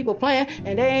shit these people playing,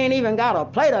 and they ain't even gotta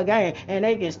play the game, and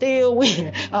they can still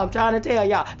win. I'm trying to tell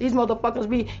y'all, these motherfuckers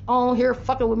be on here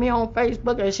fucking with me on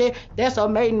Facebook and shit. That's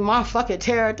invading my fucking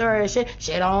territory and shit.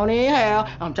 Shit on in hell.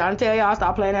 I'm trying to tell y'all, I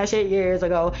stopped playing that shit years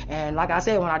ago. And like I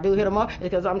said, when I do hit them up, it's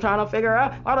because I'm trying to figure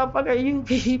out why the fuck are you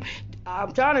keep.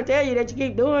 I'm trying to tell you that you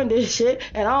keep doing this shit,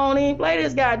 and I don't even play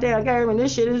this goddamn game, and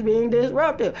this shit is being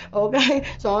disruptive, okay?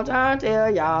 So I'm trying to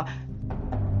tell y'all,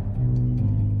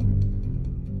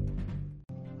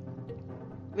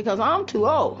 because I'm too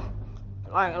old.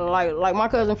 Like my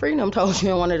cousin Freedom told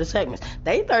you in one of the segments,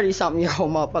 they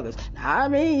 30-something-year-old motherfuckers, not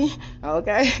me,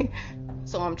 okay?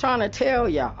 So I'm trying to tell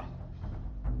y'all,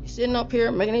 you sitting up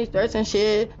here making these threats and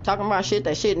shit, talking about shit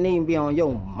that shouldn't even be on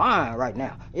your mind right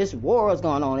now. It's wars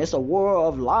going on. It's a war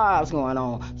of lives going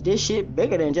on. This shit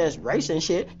bigger than just race and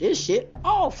shit. This shit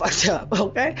all fucked up,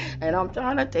 okay? And I'm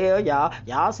trying to tell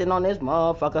y'all sitting on this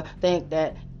motherfucker think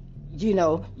that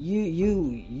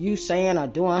you saying or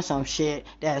doing some shit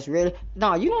that's really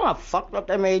no, you know how fucked up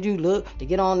that made you look to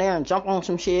get on there and jump on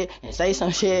some shit and say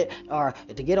some shit, or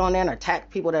to get on there and attack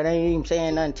people that ain't even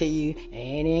saying nothing to you,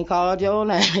 ain't even called your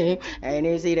name, and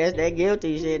then see that's that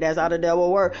guilty shit. That's how the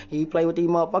devil work. He play with these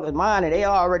motherfuckers' mind, and they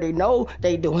already know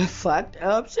they doing fucked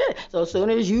up shit. So as soon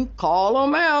as you call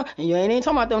them out, and you ain't even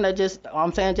talking about them that just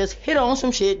just hit on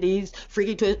some shit these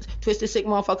freaky twisted sick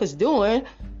motherfuckers doing.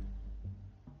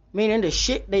 Meaning the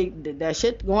shit that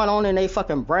shit going on in their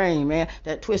fucking brain, man.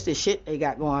 That twisted shit they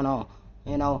got going on,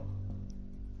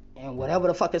 and whatever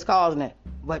the fuck is causing it.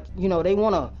 But they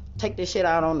wanna take this shit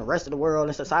out on the rest of the world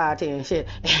and society and shit,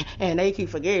 and they keep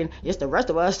forgetting it's the rest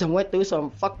of us that went through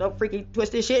some fucked up, freaky,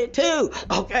 twisted shit too,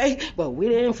 okay? But we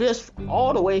didn't just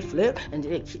all the way flip and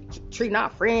treating our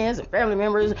friends and family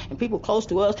members and people close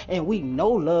to us, and we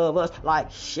love us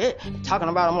like shit, talking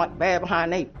about them like bad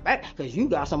behind their back because you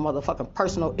got some motherfucking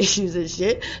personal issues and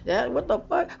shit. What the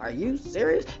fuck? Are you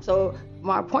serious? So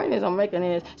my point is I'm making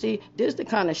is, see, this the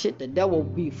kind of shit the devil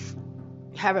be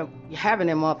having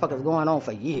them motherfuckers going on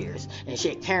for years and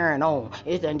shit carrying on.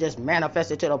 It done just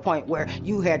manifested to the point where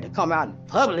you had to come out in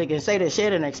public and say the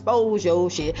shit and expose your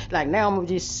shit. Like now I'm gonna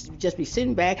just be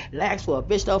sitting back, lax for a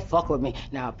bitch to fuck with me.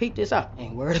 Now peep this out.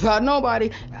 Ain't worried about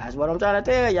nobody. That's what I'm trying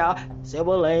to tell y'all.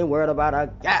 Sybil ain't worried about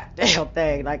a goddamn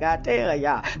thing, like I tell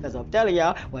y'all. Cause I'm telling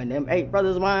y'all, when them 8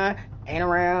 brothers of mine ain't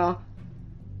around,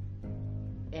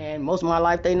 and most of my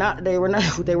life they were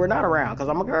not around because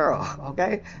I'm a girl,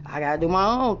 okay? I gotta do my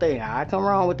own thing. I come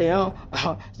around with them.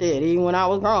 Shit, even when I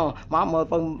was grown,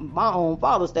 my own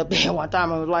father stepped in one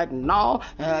time and was like, "No,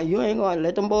 you ain't gonna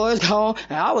let them boys go."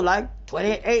 And I was like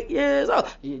 28 years old.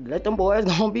 You let them boys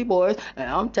gonna be boys. And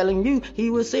I'm telling you, he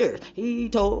was serious. He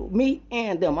told me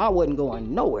and them I wasn't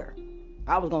going nowhere.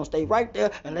 I was gonna stay right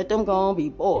there and let them go and be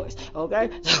boys, okay?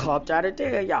 So I'm trying to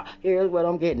tell y'all, here's what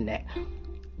I'm getting at.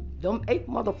 Them 8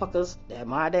 motherfuckers that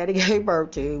my daddy gave birth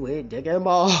to with dick and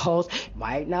balls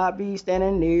might not be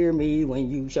standing near me when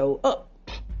you show up,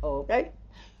 okay?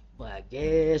 But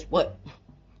guess what?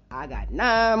 I got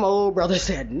 9 more brothers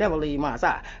that never leave my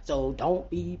side. So don't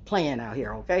be playing out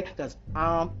here, okay? Because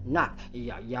I'm not.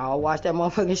 Y'all watch that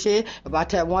motherfucking shit about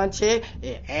that one chick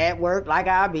at work like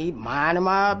I be minding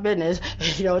my business,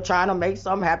 trying to make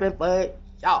something happen for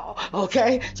y'all,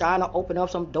 okay? Trying to open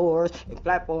up some doors and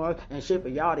platforms and shit for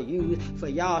y'all to use for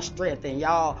y'all strength and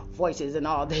y'all voices and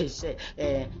all this shit.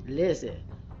 And listen,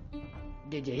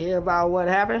 did you hear about what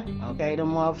happened? Okay,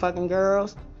 them motherfucking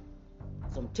girls,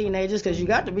 some teenagers, because you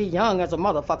got to be young as a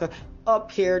motherfucker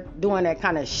up here doing that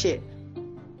kind of shit.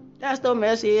 That's the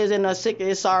messiest and the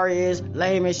sickest, sorriest,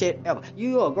 lamest shit ever.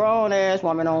 You a grown ass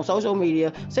woman on social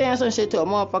media saying some shit to a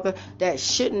motherfucker that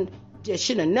shouldn't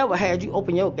have never had you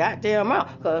open your goddamn mouth.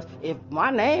 Cause if my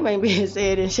name ain't being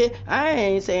said and shit, I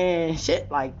ain't saying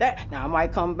shit like that. Now I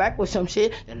might come back with some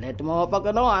shit and let the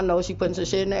motherfucker know I know she putting some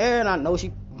shit in the air and I know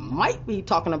she might be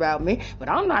talking about me, but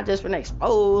I'm not just gonna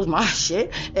expose my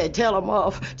shit and tell them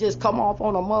off, just come off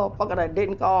on a motherfucker that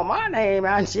didn't call my name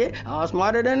and shit. I'm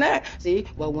smarter than that. See,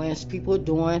 but when people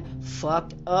doing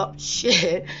fucked up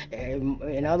shit, and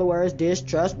in other words,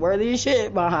 distrustworthy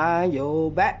shit behind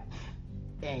your back,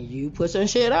 and you put some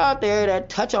shit out there that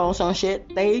touch on some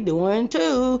shit they doing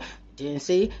too, then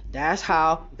see, that's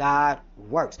how God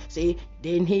works. See,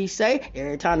 didn't he say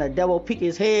every time the devil peek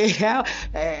his head out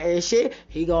and shit,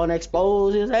 he gonna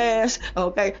expose his ass?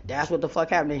 Okay, that's what the fuck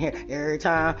happening here. Every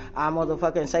time I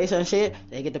motherfucking say some shit,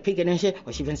 they get to peeking and shit.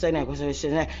 Well, she been saying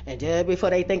that, and just before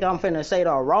they think I'm finna say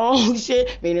the wrong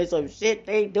shit, meaning some shit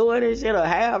they doing and shit or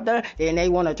have done, then they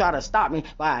wanna try to stop me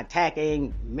by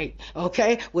attacking me.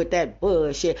 Okay, with that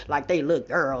bullshit like they little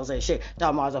girls and shit.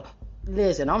 Talking about so.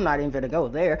 Listen, I'm not even gonna go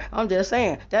there. I'm just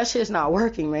saying that shit's not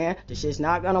working, man. The shit's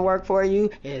not gonna work for you.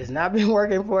 It has not been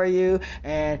working for you,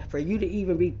 and for you to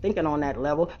even be thinking on that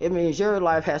level, it means your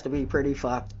life has to be pretty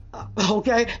fucked up.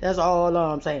 Okay, that's all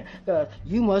I'm saying. Cause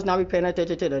you must not be paying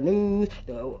attention to the news,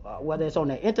 whether it's on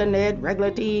the internet,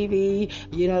 regular TV,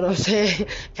 you know what I'm saying,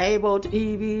 cable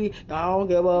TV. I don't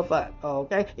give a fuck.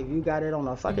 Okay, if you got it on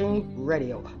a fucking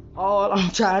radio. All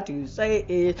I'm trying to say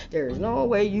is there is no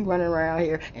way you running around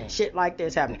here and shit like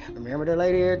this happening. Remember the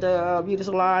lady at the beauty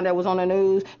salon that was on the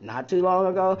news not too long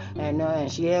ago,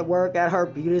 and she had work at her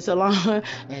beauty salon,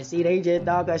 and see, they just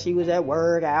thought that she was at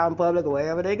work out in public or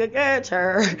wherever they could catch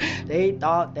her, they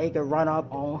thought they could run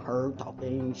up on her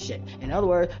talking shit. In other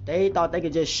words, they thought they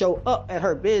could just show up at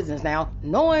her business now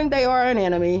knowing they are an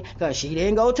enemy because she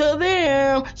didn't go to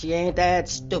them. She ain't that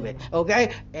stupid,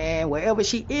 okay? And wherever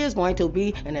she is going to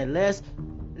be, and unless,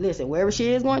 listen, wherever she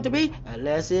is going to be,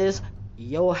 unless it's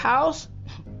your house,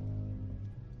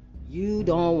 you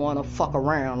don't want to fuck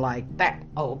around like that,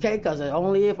 okay? Because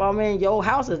only if I'm in your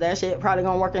house is that shit probably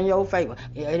gonna work in your favor.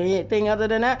 Anything other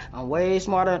than that, I'm way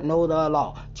smarter, know the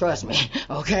law. Trust me,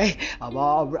 okay?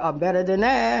 I'm better than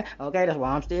that, okay? That's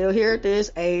why I'm still here at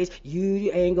this age. You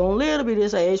ain't gonna live to be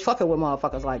this age fucking with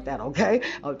motherfuckers like that, okay?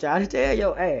 I'm trying to tell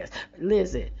your ass.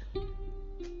 Listen.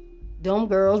 Them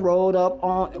girls rolled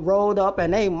up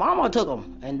and they mama took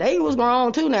them. And they was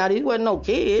grown too now. These wasn't no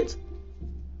kids.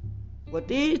 But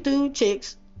these two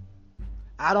chicks,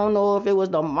 I don't know if it was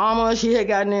the mama she had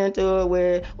gotten into it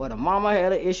with, or the mama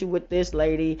had an issue with this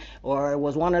lady, or it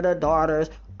was one of the daughters.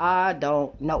 I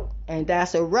don't know. And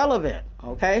that's irrelevant,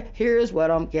 okay? Here's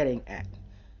what I'm getting at.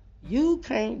 You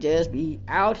can't just be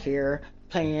out here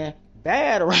playing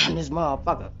bad around this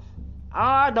motherfucker.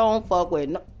 I don't fuck with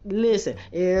no. Listen,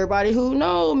 everybody who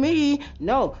know me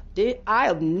know that I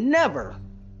have never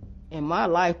in my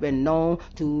life been known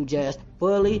to just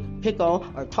bully, pick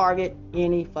on, or target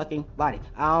any fucking body.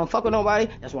 I don't fuck with nobody.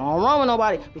 That's why I don't run with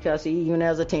nobody. Because see, even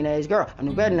as a teenage girl, I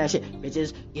knew better than that shit.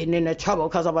 Bitches getting into trouble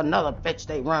because of another bitch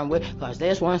they run with. Because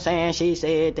this one saying she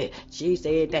said that, she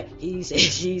said that, he said,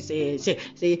 she said shit.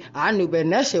 See, I knew better than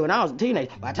that shit when I was a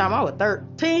teenager. By the time I was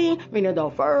 13, meaning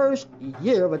the first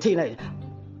year of a teenager,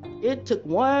 it took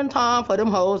one time for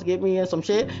them hoes to get me in some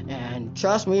shit, and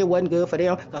trust me, it wasn't good for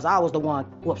them, because I was the one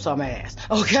whooped some ass,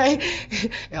 okay?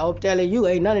 And I'm telling you,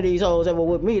 ain't none of these hoes ever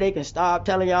with me. They can stop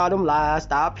telling y'all them lies,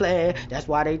 stop playing. That's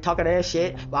why they talking that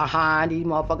shit behind these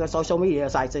motherfucking social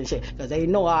media sites and shit, because they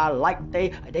know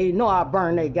they know I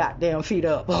burn they goddamn feet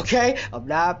up, okay? I'm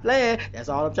not playing. That's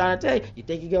all I'm trying to tell you. You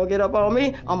think you gonna get up on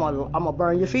me? I'm gonna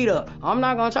burn your feet up. I'm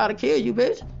not gonna try to kill you,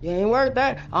 bitch. You ain't worth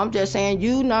that. I'm just saying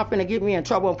you not finna get me in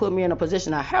trouble and put me in a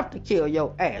position I have to kill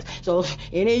your ass. So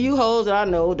any of you hoes that I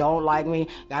know don't like me,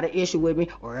 got an issue with me,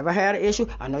 or ever had an issue,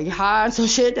 I know you hiding some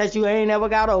shit that you ain't never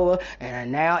got over,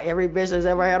 and now every bitch that's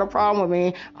ever had a problem with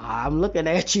me, I'm looking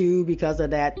at you because of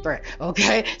that threat,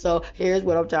 okay? So here's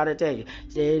what I'm trying to tell you.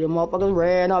 See, the motherfuckers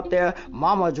ran up there,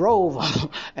 mama drove them,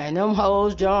 and them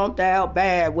hoes jumped out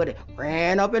bad with it,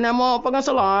 ran up in that motherfucking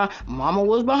salon, mama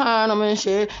was behind them and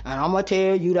shit, and I'm gonna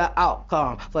tell you the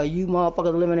outcome for you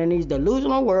motherfuckers living in these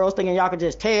delusional worlds thinking y'all can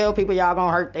just tell people y'all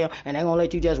gonna hurt them and they gonna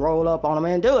let you just roll up on them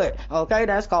and do it, okay?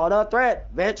 That's called a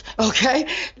threat, bitch, okay?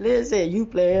 Listen, you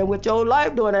playing with your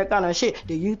life doing that kind of shit.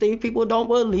 Do you think people don't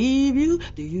believe you?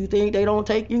 Do you think they don't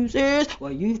take you serious?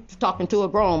 Well, you talking to a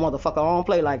grown motherfucker. I don't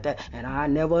play like that, and I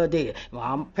never did.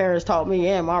 My parents taught me,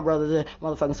 and my brothers and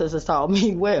motherfucking sisters taught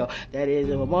me well, that is,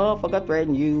 if a motherfucker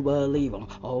threaten you, believe them,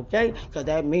 okay? Because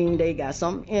that means they got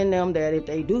something in them that if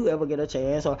they do ever get a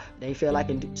chance, or they feel like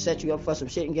can set you up for some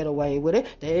shit and get away with it,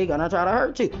 they gonna try to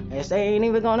hurt you. And they ain't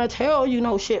even gonna tell you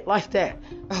no shit like that,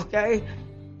 okay?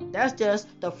 That's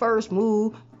just the first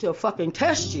move to fucking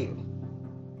test you.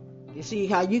 You see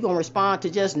how you gonna respond to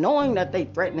just knowing that they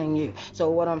threatening you. So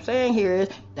what I'm saying here is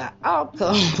the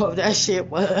outcome of that shit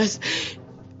was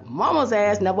mama's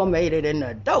ass never made it in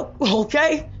the dope,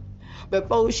 okay?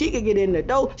 Before she could get in the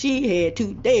dope, she had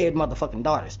 2 dead motherfucking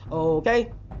daughters,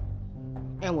 okay?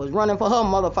 And was running for her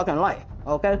motherfucking life.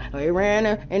 Okay, they ran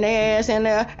in their ass in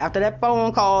there after that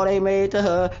phone call they made to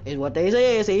her is what they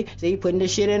said. See, putting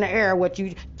this shit in the air, what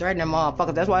you threatening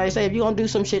motherfuckers. That's why they say if you gonna do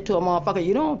some shit to a motherfucker,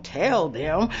 you don't tell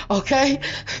them, okay?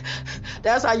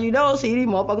 That's how you know. See, these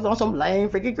motherfuckers on some lame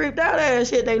freaking creeped out ass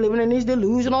shit. They living in these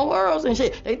delusional worlds and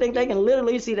shit. They think they can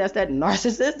literally see that's that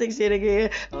narcissistic shit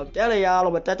again. I'm telling y'all,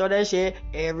 I'm gonna touch on that shit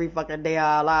every fucking day of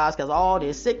our lives, cause all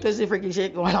this sick twisted freaking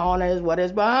shit going on is what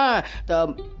is behind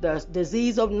the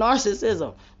disease of narcissism.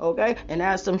 Okay, and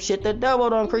that's some shit the devil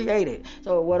done created.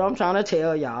 So what I'm trying to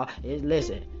tell y'all is,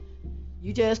 listen,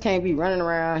 you just can't be running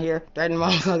around here threatening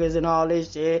motherfuckers and all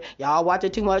this shit. Y'all watching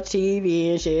too much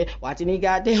TV and shit, watching these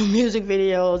goddamn music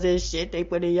videos and shit they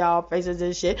put in y'all faces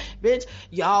and shit. Bitch,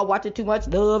 y'all watching too much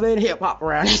love and hip hop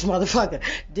around this motherfucker.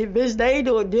 Bitch, they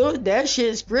do that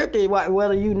shit scripted,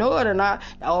 whether you know it or not.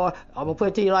 Or I'm gonna put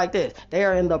it to you like this: they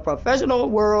are in the professional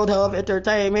world of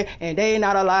entertainment, and they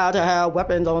not allowed to have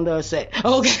weapons on their set,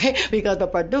 okay? Because the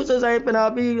producers ain't gonna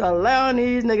be allowing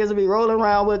these niggas to be rolling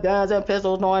around with guns and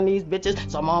pistols, knowing these bitches.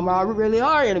 Some of them really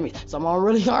are enemies. Some of them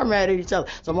really are mad at each other.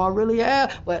 Some of them really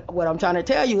have. But what I'm trying to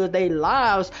tell you is their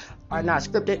lives are not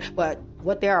scripted, but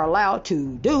what they're allowed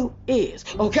to do is,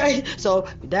 okay? So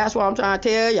that's what I'm trying to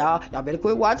tell y'all. Y'all better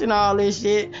quit watching all this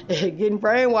shit, getting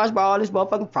brainwashed by all this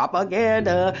motherfucking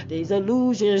propaganda, these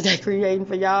illusions they're creating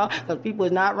for y'all, because people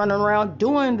is not running around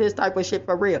doing this type of shit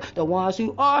for real. The ones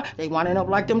who are, they winding up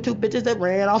like them two bitches that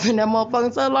ran off in that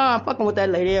motherfucking salon fucking with that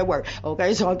lady at work,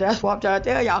 okay? So that's what I'm trying to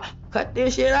tell y'all. Cut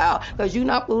this shit out, because you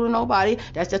not fooling nobody.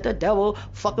 That's just the devil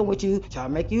fucking with you, trying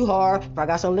to make you hard. If I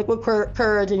got some liquid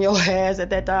courage in your ass at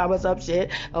that time or some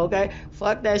shit, okay?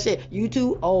 Fuck that shit. You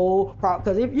too old.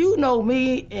 Because if you know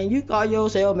me and you call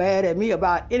yourself mad at me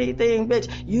about anything, bitch,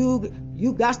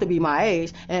 you got to be my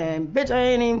age. And bitch, I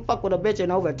ain't even fuck with a bitch in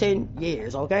over 10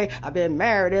 years, okay? I've been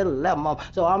married 11 months.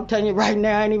 So I'm telling you right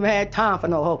now, I ain't even had time for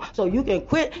no hoe. So you can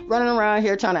quit running around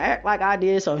here trying to act like I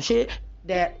did some shit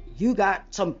that you got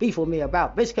some beef with me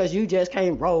about, bitch, because you just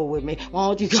can't roll with me. Why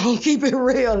don't you go keep it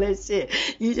real and shit?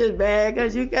 You just bad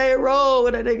because you can't roll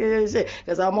with a nigga and shit,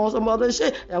 because I'm on some other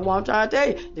shit. That's what I'm trying to tell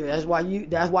you.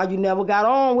 That's why you never got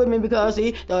on with me, because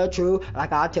see, the truth,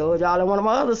 like I told y'all in one of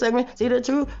my other segments, see, the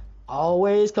truth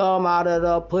always come out of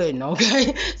the pudding,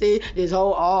 okay? See, this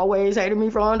hoe always hated me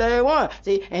from day one.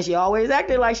 See, and she always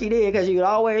acted like she did, because she would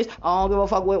always, I don't give a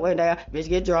fuck what went there, bitch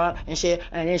get drunk and shit,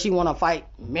 and then she want to fight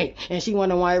me. And she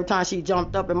wonder why every time she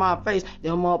jumped up in my face,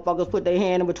 them motherfuckers put their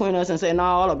hand in between us and said, no,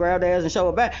 I'll grab their ass and show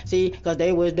it back. See, because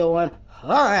they was doing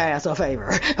her ass a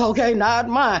favor, okay, not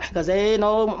mine, because they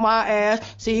know my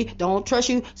ass. See, don't trust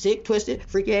you sick, twisted,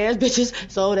 freaky ass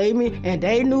bitches. So they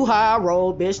knew how I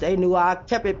rolled, bitch. They knew I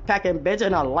kept it packing, bitch,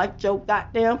 and I liked your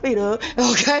goddamn feet up,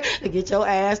 okay, to get your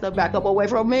ass to back up away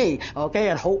from me, okay,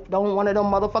 and hope don't one of them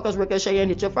motherfuckers ricochet and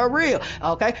hit you for real,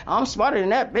 okay? I'm smarter than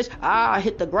that, bitch. I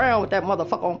hit the ground with that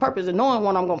motherfucker on purpose, and knowing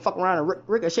when I'm gonna fuck around and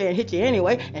ricochet and hit you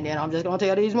anyway, and then I'm just gonna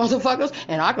tell these motherfuckers,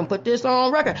 and I can put this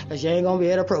on record, because you ain't gonna be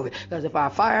able to prove it, because if I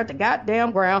fire at the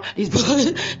goddamn ground, these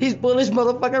bullets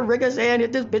motherfucker ricochet and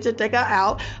hit this bitch and take her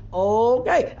out,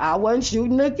 okay, I wasn't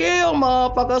shooting to kill,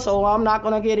 motherfucker, so I'm not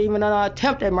gonna get even an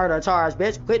attempted murder charge,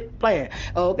 bitch. Quit playing,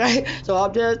 okay? So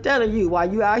I'm just telling you, while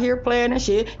you out here playing and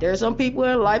shit, there's some people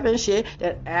in life and shit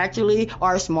that actually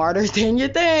are smarter than you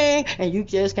think, and you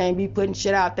just can't be putting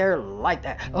shit out there like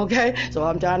that, okay? So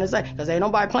I'm trying to say, because ain't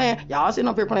nobody playing, y'all sitting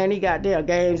up here playing these goddamn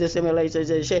games and simulations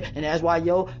and shit, and that's why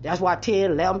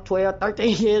 10, 11, 12,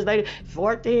 13 years later,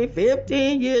 14,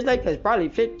 15 years later, because probably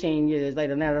 15 years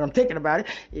later now that I'm thinking about it.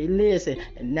 Listen,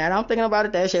 now that I'm thinking about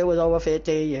it, that shit was over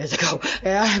 15 years ago.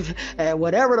 And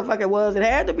whatever the fuck it was, it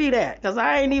had to be that, because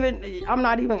I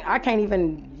can't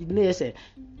even, listen,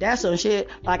 that's some shit,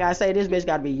 like I say, this bitch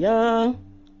gotta be young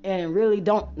and really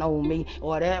don't know me,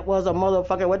 or that was a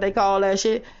motherfucker, what they call that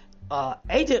shit?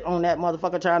 Agent on that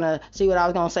motherfucker, trying to see what I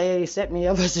was gonna say, set me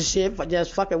up for some shit for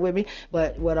just fucking with me.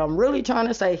 But what I'm really trying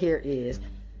to say here is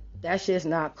that shit's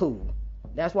not cool.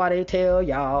 That's why they tell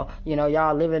y'all,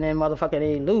 y'all living in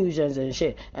motherfucking illusions and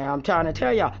shit. And I'm trying to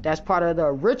tell y'all, that's part of the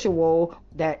ritual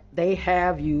that they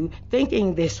have you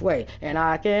thinking this way. And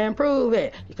I can prove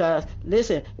it. Because,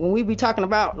 listen, when we be talking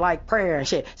about, like, prayer and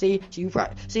shit, she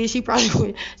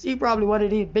probably one of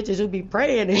these bitches who be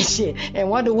praying and shit and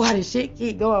wonder why this shit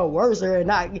keep going worse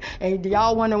and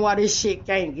y'all wonder why this shit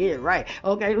can't get right.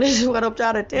 Okay, listen what I'm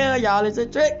trying to tell y'all. It's a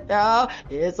trick, y'all.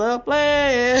 It's a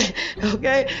plan.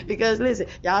 Okay? Because, listen,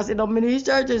 y'all sit up in these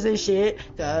churches and shit,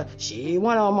 because she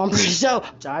one of them, I'm pretty sure.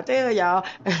 I'm trying to tell y'all.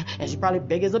 And she probably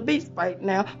big as a beast right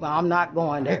now, but I'm not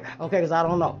going there, okay, because I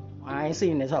don't know. I ain't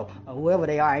seen this hoe, or whoever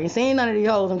they are. I ain't seen none of these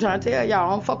hoes. I'm trying to tell y'all, I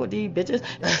don't fuck with these bitches.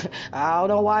 I don't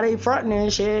know why they fronting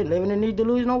and shit, living in these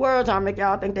delusional worlds, trying to make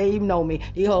y'all think they even know me.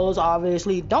 These hoes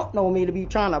obviously don't know me to be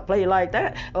trying to play like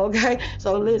that, okay?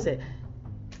 So listen,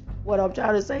 what I'm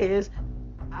trying to say is,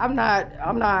 I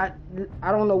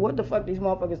don't know what the fuck these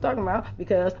motherfuckers talking about,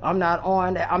 because I'm not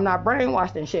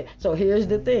brainwashed and shit. So here's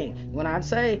the thing. When I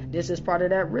say this is part of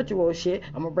that ritual shit,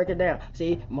 I'm gonna break it down.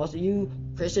 See, most of you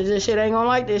Christians and shit ain't gonna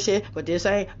like this shit, but that's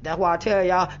why I tell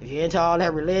y'all, if you're into all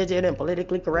that religion and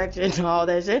politically correction and all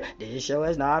that shit, this show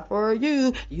is not for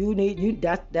you.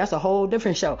 That's a whole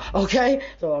different show, okay?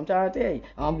 So I'm trying to tell you,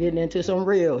 I'm getting into some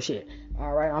real shit.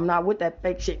 All right, I'm not with that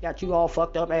fake shit got you all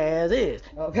fucked up as is,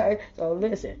 okay? So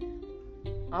listen,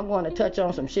 I'm going to touch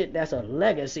on some shit that's a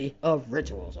legacy of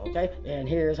rituals, okay? And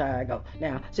here's how I go.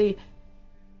 Now, see,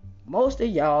 most of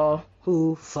y'all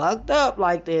who fucked up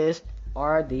like this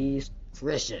are these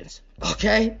Christians,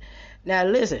 okay? Now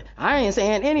listen, I ain't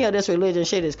saying any of this religion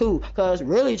shit is cool, because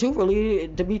really, truthfully,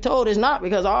 to be told, it's not,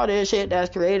 because all this shit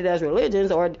that's created as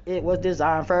religions, or it was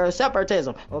designed for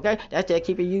separatism, okay? That's just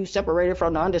keeping you separated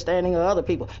from the understanding of other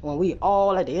people, when we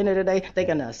all, at the end of the day,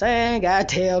 thinking the same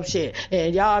goddamn shit,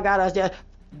 and y'all got us just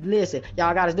listen,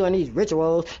 y'all got us doing these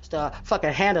rituals to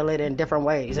fucking handle it in different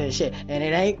ways and shit, and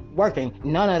it ain't working.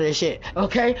 None of this shit,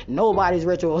 okay? Nobody's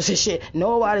rituals and shit,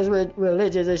 nobody's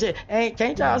religions and shit.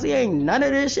 Can't y'all see ain't none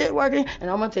of this shit working? And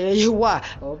I'm gonna tell you why,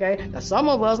 okay? Now, some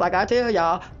of us, like I tell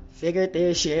y'all, figured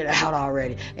this shit out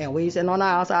already, and we sitting on the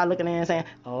outside looking in and saying,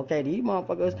 okay, these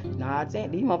motherfuckers not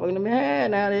saying, these motherfuckers in the head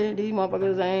now, these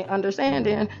motherfuckers ain't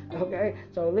understanding, okay?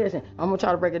 So listen, I'm gonna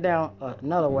try to break it down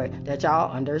another way that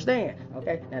y'all understand,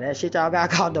 okay? Now that shit y'all got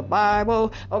called the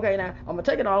Bible, okay? Now I'm gonna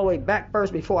take it all the way back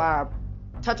first before I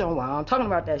touch on why I'm talking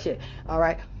about that shit, all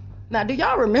right? Now, do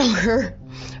y'all remember,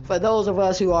 for those of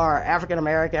us who are African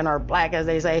American or black, as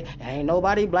they say, ain't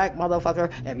nobody black,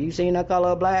 motherfucker. Have you seen the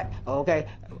color black? Okay.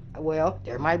 Well,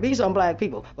 there might be some black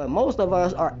people, but most of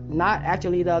us are not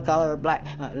actually the color black.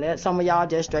 Let some of y'all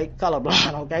just straight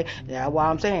colorblind, okay? That's what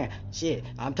I'm saying. Shit,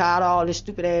 I'm tired of all this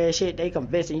stupid ass shit they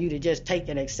convincing you to just take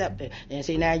and accept it. And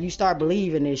see, now you start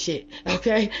believing this shit,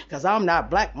 okay? Because I'm not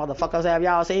black, motherfuckers. Have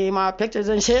y'all seen my pictures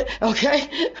and shit, okay?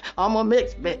 I'm a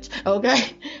mixed bitch,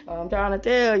 okay? I'm trying to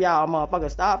tell y'all,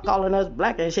 motherfuckers, stop calling us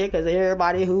black and shit, because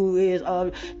everybody who is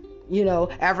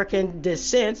African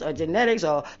descents or genetics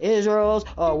or Israel's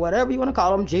or whatever you want to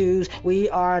call them, Jews, we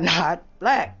are not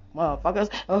black, motherfuckers,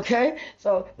 okay?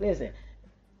 So, listen,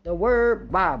 the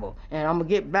word Bible, and I'm going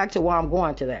to get back to why I'm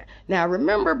going to that. Now,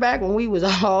 remember back when we was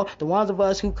all, the ones of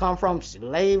us who come from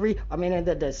slavery,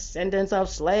 the descendants of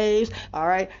slaves, all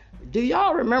right? Do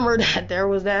y'all remember that there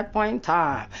was that point in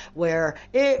time where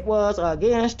it was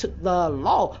against the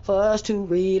law for us to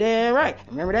read and write?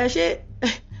 Remember that shit?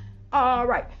 All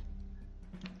right.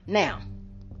 Now,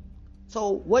 so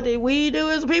what did we do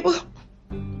as people?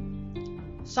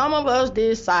 Some of us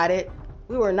decided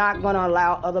we were not going to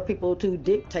allow other people to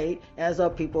dictate as a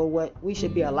people what we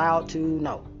should be allowed to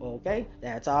know. Okay?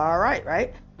 That's all right,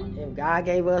 right? If God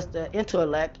gave us the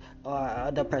intellect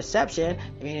or the perception,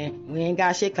 we ain't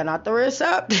got shit coming out the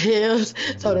receptives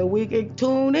so that we can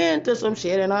tune in to some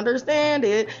shit and understand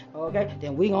it, okay?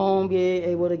 Then we gonna be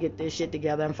able to get this shit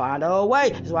together and find a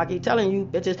way. That's why I keep telling you,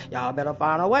 bitches, y'all better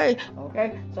find a way,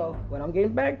 okay? So what I'm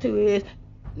getting back to is,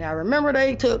 now remember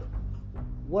they took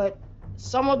what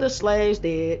some of the slaves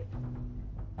did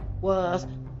was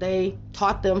they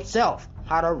taught themselves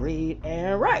how to read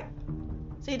and write.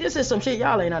 See, this is some shit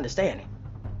y'all ain't understanding.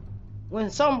 When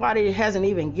somebody hasn't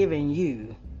even given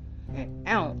you an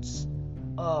ounce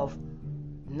of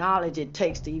knowledge it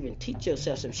takes to even teach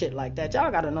yourself some shit like that,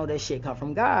 y'all gotta know that shit come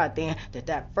from God. Then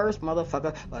that first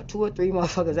motherfucker or two or three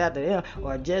motherfuckers after them,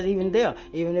 or just even them,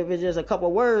 even if it's just a couple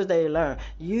words they learn,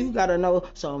 you gotta know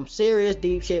some serious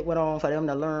deep shit went on for them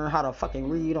to learn how to fucking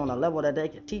read on a level that they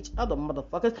can teach other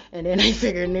motherfuckers, and then they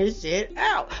figuring this shit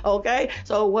out, okay?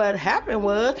 So what happened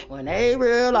was, when they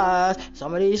realized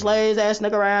some of these slaves that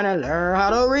snuck around and learned how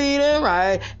to read and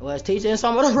write was teaching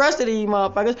some of the rest of these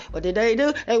motherfuckers, what did they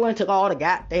do? They went and took all the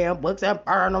goddamn books and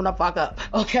burned them the fuck up,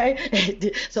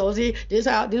 okay? So see, this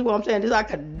is what I'm saying, this is how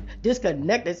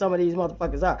disconnected some of these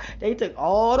motherfuckers are. They took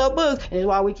all the books, and that's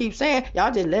why we keep saying,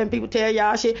 y'all just letting people tell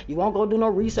y'all shit. You won't go do no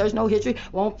research, no history,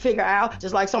 won't figure out,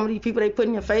 just like some of these people they put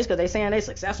in your face because they saying they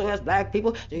successful as black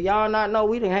people. Do y'all not know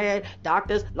we done had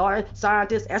doctors, lawyers,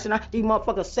 scientists, astronauts, these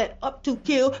motherfuckers set up to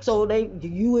kill, so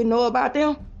you would know about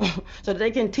them? So that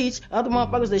they can teach other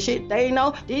motherfuckers the shit they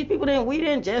know. These people we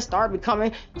didn't just start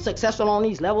becoming successful on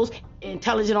these levels,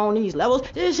 intelligent on these levels.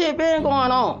 This shit been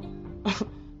going on.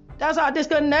 That's how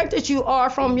disconnected you are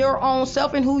from your own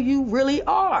self and who you really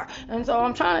are. And so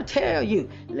I'm trying to tell you,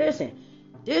 listen,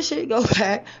 this shit go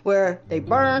back where they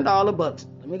burned all the books.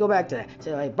 Let me go back to that.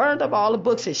 So they burned up all the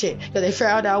books and shit because they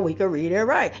found out we could read and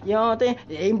write. You know what I'm saying?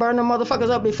 They ain't burned them motherfuckers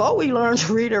up before we learned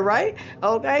to read and write.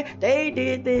 Okay? They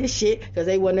did this shit because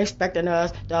they wasn't expecting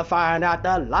us to find out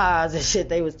the lies and shit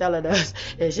they was telling us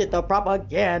and shit, the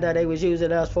propaganda they was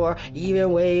using us for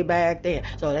even way back then.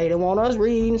 So they didn't want us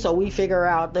reading, so we figure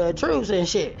out the truths and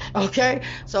shit. Okay?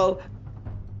 So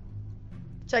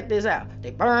check this out.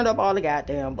 They burned up all the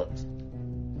goddamn books.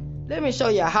 Let me show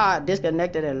you how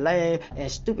disconnected and lame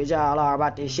and stupid y'all are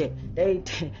about this shit. They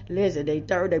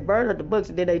burned up the books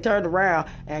and then they turned around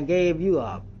and gave you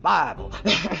a Bible.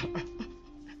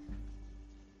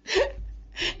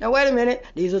 Now wait a minute,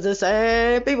 these was the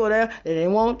same people there that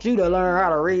didn't want you to learn how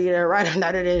to read and write and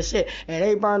none of this shit, and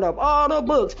they burned up all the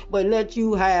books but let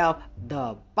you have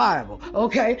the Bible,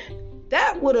 okay?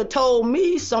 that would have told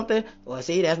me something. Well,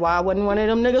 see, that's why I wasn't one of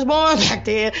them niggas born back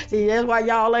then. See, that's why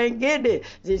y'all ain't getting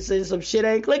it. Some shit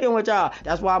ain't clicking with y'all.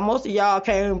 That's why most of y'all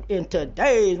came in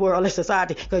today's world and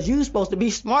society, because you supposed to be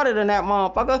smarter than that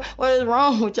motherfucker. What is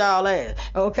wrong with y'all ass?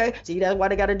 Okay? See, that's why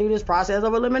they got to do this process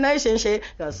of elimination shit,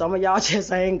 because some of y'all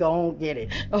just ain't gonna get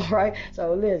it. All right?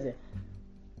 So listen.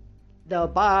 The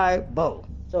Bible.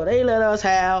 So they let us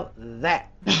have that,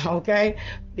 okay?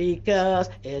 Because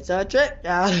it's a trick,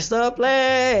 y'all. It's a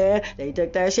plan. They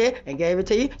took that shit and gave it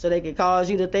to you so they could cause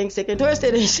you to think sick and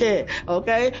twisted and shit,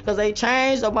 okay? Because they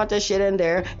changed a bunch of shit in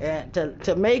there and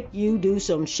to make you do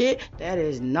some shit that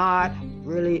is not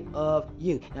really of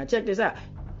you. Now check this out.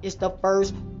 It's the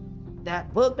first.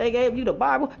 That book they gave you, the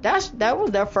Bible, that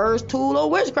was their first tool of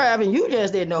witchcraft, and you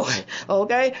just didn't know it,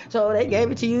 okay? So they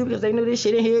gave it to you because they knew this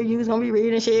shit in here you was gonna be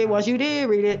reading shit. Once you did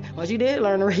read it, once you did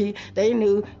learn to read, they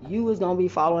knew you was gonna be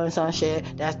following some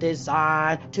shit that's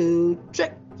designed to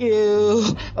trick you,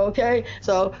 okay?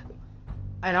 So,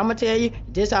 and I'm gonna tell you,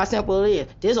 this how simple it is.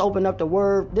 This opened up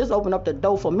the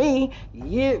door for me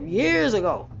years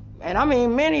ago, and I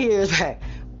mean many years back.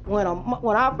 When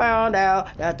I found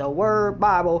out that the word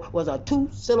Bible was a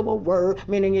 2-syllable word,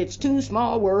 meaning it's 2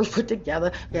 small words put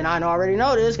together, and I already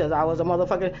know this because I was a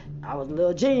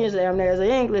little genius damn near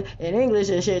in English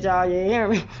and shit, y'all, you hear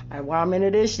me? Like, well, I'm into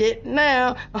this shit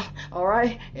now, all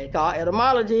right? It's called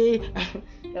etymology.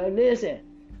 Now listen,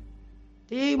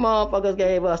 these motherfuckers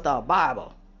gave us the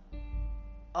Bible,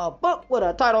 a book with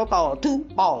a title called Two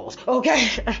Balls, okay?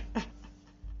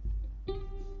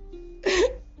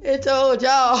 It told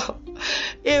y'all,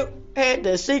 it had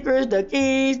the secrets, the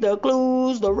keys, the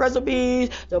clues, the recipes,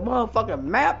 the motherfucking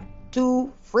map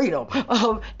to freedom.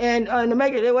 And to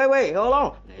make it, wait, hold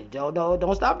on.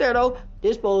 Don't stop there though.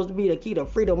 This supposed to be the key to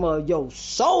freedom of your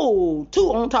soul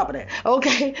too on top of that.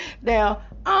 Okay? Now,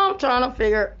 I'm trying to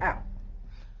figure out,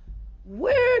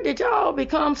 where did y'all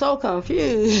become so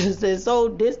confused and so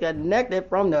disconnected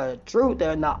from the truth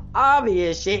and the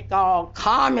obvious shit called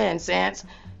common sense,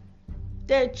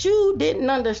 that you didn't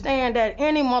understand that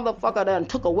any motherfucker done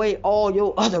took away all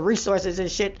your other resources and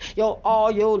shit,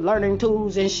 all your learning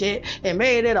tools and shit, and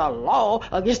made it a law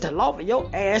against the law for your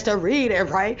ass to read it,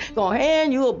 right? Gonna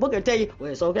hand you a book and tell you,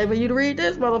 well, it's okay for you to read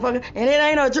this, motherfucker, and it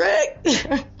ain't a trick.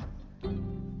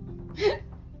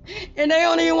 And they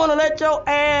don't even want to let your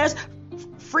ass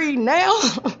free now.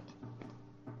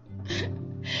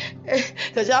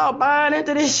 Cause y'all buying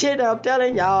into this shit. I'm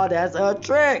telling y'all, that's a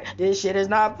trick. This shit is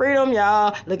not freedom,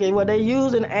 y'all. Look at what they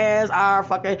using as our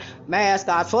fucking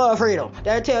mascots for freedom.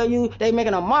 They tell you they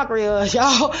making a mockery of us,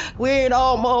 y'all. We ain't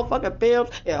all motherfucking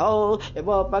pimps and hoes and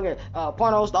motherfucking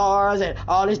porno stars and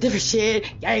all this different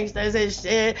shit, gangsters and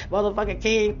shit, motherfucking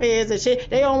kingpins and shit.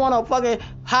 They don't want to fucking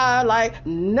highlight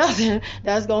nothing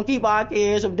that's gonna keep our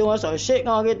kids from doing some shit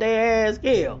gonna get their ass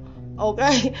killed.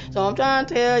 Okay, so I'm trying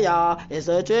to tell y'all, it's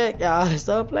a trick, y'all, it's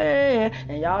a plan,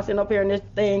 and y'all sitting up here in this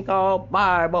thing called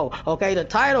Bible. Okay, the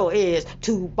title is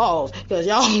Two Balls, because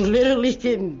y'all literally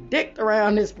getting dicked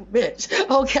around this bitch.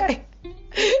 Okay,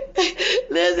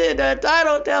 listen, the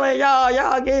title telling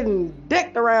y'all getting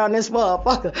dicked around this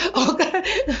motherfucker.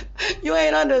 Okay, you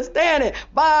ain't understanding.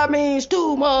 Bi means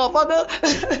two,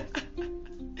 motherfucker.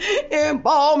 And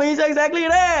ball means exactly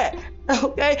that.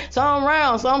 Okay, some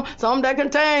round, some that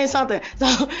contains something,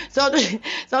 something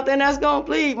that's gonna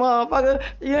please, motherfucker.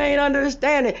 You ain't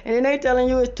understanding, and then they telling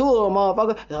you it's two of them,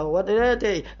 motherfucker. So what did that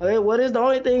tell you? Okay, what is the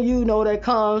only thing you know that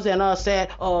comes in a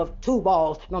set of 2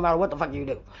 balls, no matter what the fuck you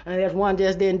do? And there's one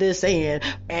just didn't descend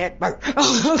at birth.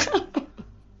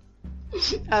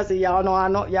 I see y'all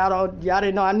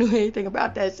didn't know I knew anything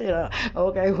about that shit.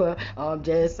 Okay, well, I'm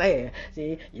just saying.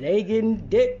 See, they getting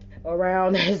dicked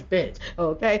around this bitch,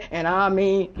 okay? And I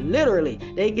mean literally,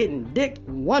 they getting dicked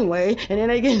one way and then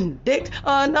they getting dicked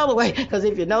another way. Because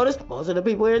if you notice, most of the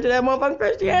people into that motherfucking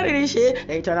Christianity shit,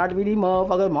 they turn out to be these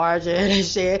motherfuckers marching and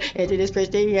shit into this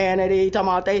Christianity, talking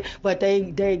about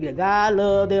the God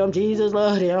love them, Jesus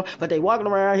love them, but they walking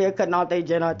around here cutting off their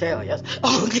genitalias,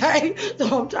 okay?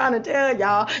 So I'm trying to tell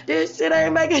y'all, this shit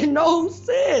ain't making no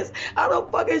sense. How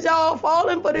the fuck is y'all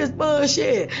falling for this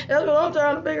bullshit? That's what I'm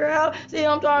trying to figure out. See,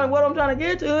 what I'm trying to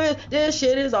get to is, this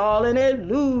shit is all an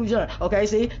illusion. Okay,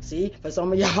 see, for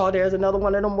some of y'all, there's another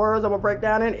one of them words I'm gonna break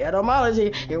down in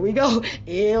etymology. Here we go,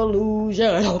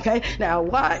 illusion. Okay, now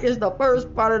why is the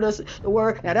first part of the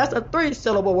word, now that's a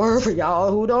 3-syllable word for y'all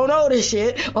who don't know this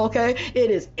shit, okay?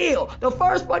 It is ill. The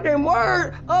first fucking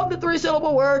word of the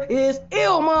 3-syllable word is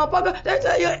ill, motherfucker. They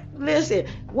tell you, listen,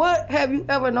 what have you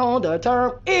ever known the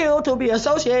term ill to be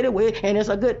associated with? And it's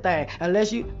a good thing.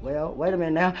 Unless you, well, wait a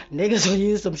minute now. Niggas will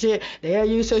use some shit. They'll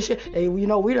use some shit. We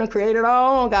done created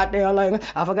our own goddamn language.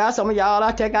 I forgot some of y'all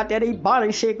out there got that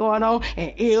ebonic shit going on.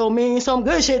 And ill means some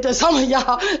good shit to some of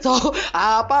y'all. So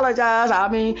I apologize. I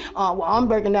mean, I'm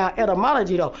breaking down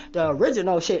etymology though. The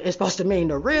original shit is supposed to mean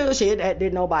the real shit that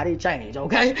did nobody change,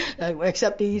 okay?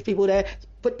 Except these people that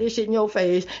put this shit in your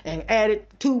face and added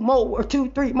 3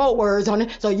 more words on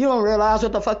it so you don't realize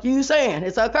what the fuck you saying.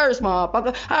 It's a curse,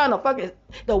 motherfucker. How the fuck is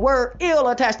the word ill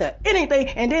attached to anything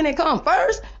and then it come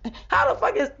first? How the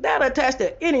fuck is that attached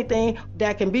to anything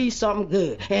that can be something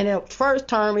good? And the first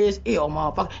term is ill,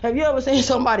 motherfucker. Have you ever seen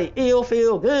somebody ill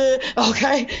feel good?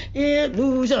 Okay?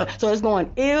 Illusion. So it's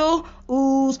going ill,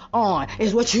 ooze on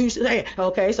is what you say.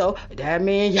 Okay, so that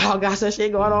means y'all got some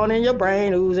shit going on in your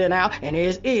brain oozing out and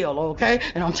it's ill, okay?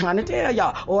 And I'm trying to tell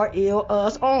y'all, or ill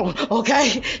us on,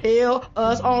 okay? Ill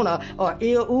us on or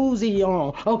ill oozy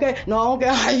on, okay? No, I don't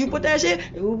care how you put that shit.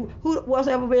 What's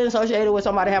ever been associated with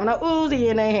somebody having a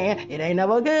Uzi in their hand? It ain't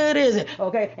never good, is it?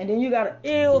 Okay, and then you gotta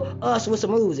ill us with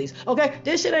some Uzis, okay?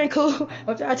 This shit ain't cool.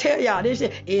 I'm trying to tell y'all, this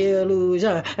shit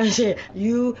illusion. And shit,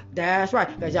 that's right,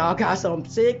 because y'all got some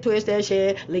sick, twisted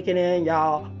shit leaking in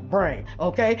y'all brain,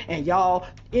 okay? And y'all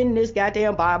in this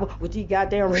goddamn Bible with these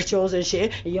goddamn rituals and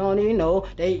shit, you don't even know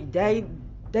they've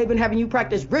been having you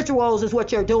practice rituals is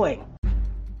what you're doing.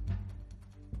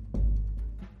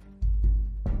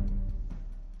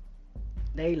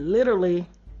 They literally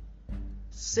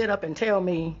sit up and tell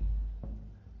me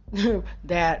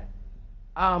that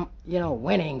I'm,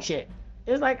 winning shit.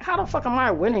 It's like, how the fuck am I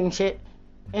winning shit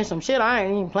and some shit I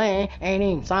ain't even playing, ain't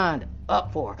even signed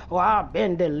up for, or I've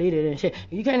been deleted and shit.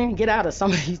 You can't even get out of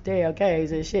some of these damn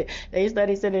caves and shit. They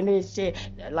study sending this shit.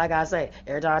 Like I say,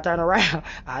 every time I turn around,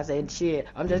 I say, shit,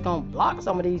 I'm just gonna block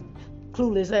some of these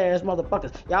clueless ass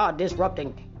motherfuckers. Y'all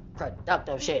disrupting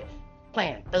productive shit,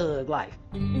 playing thug life.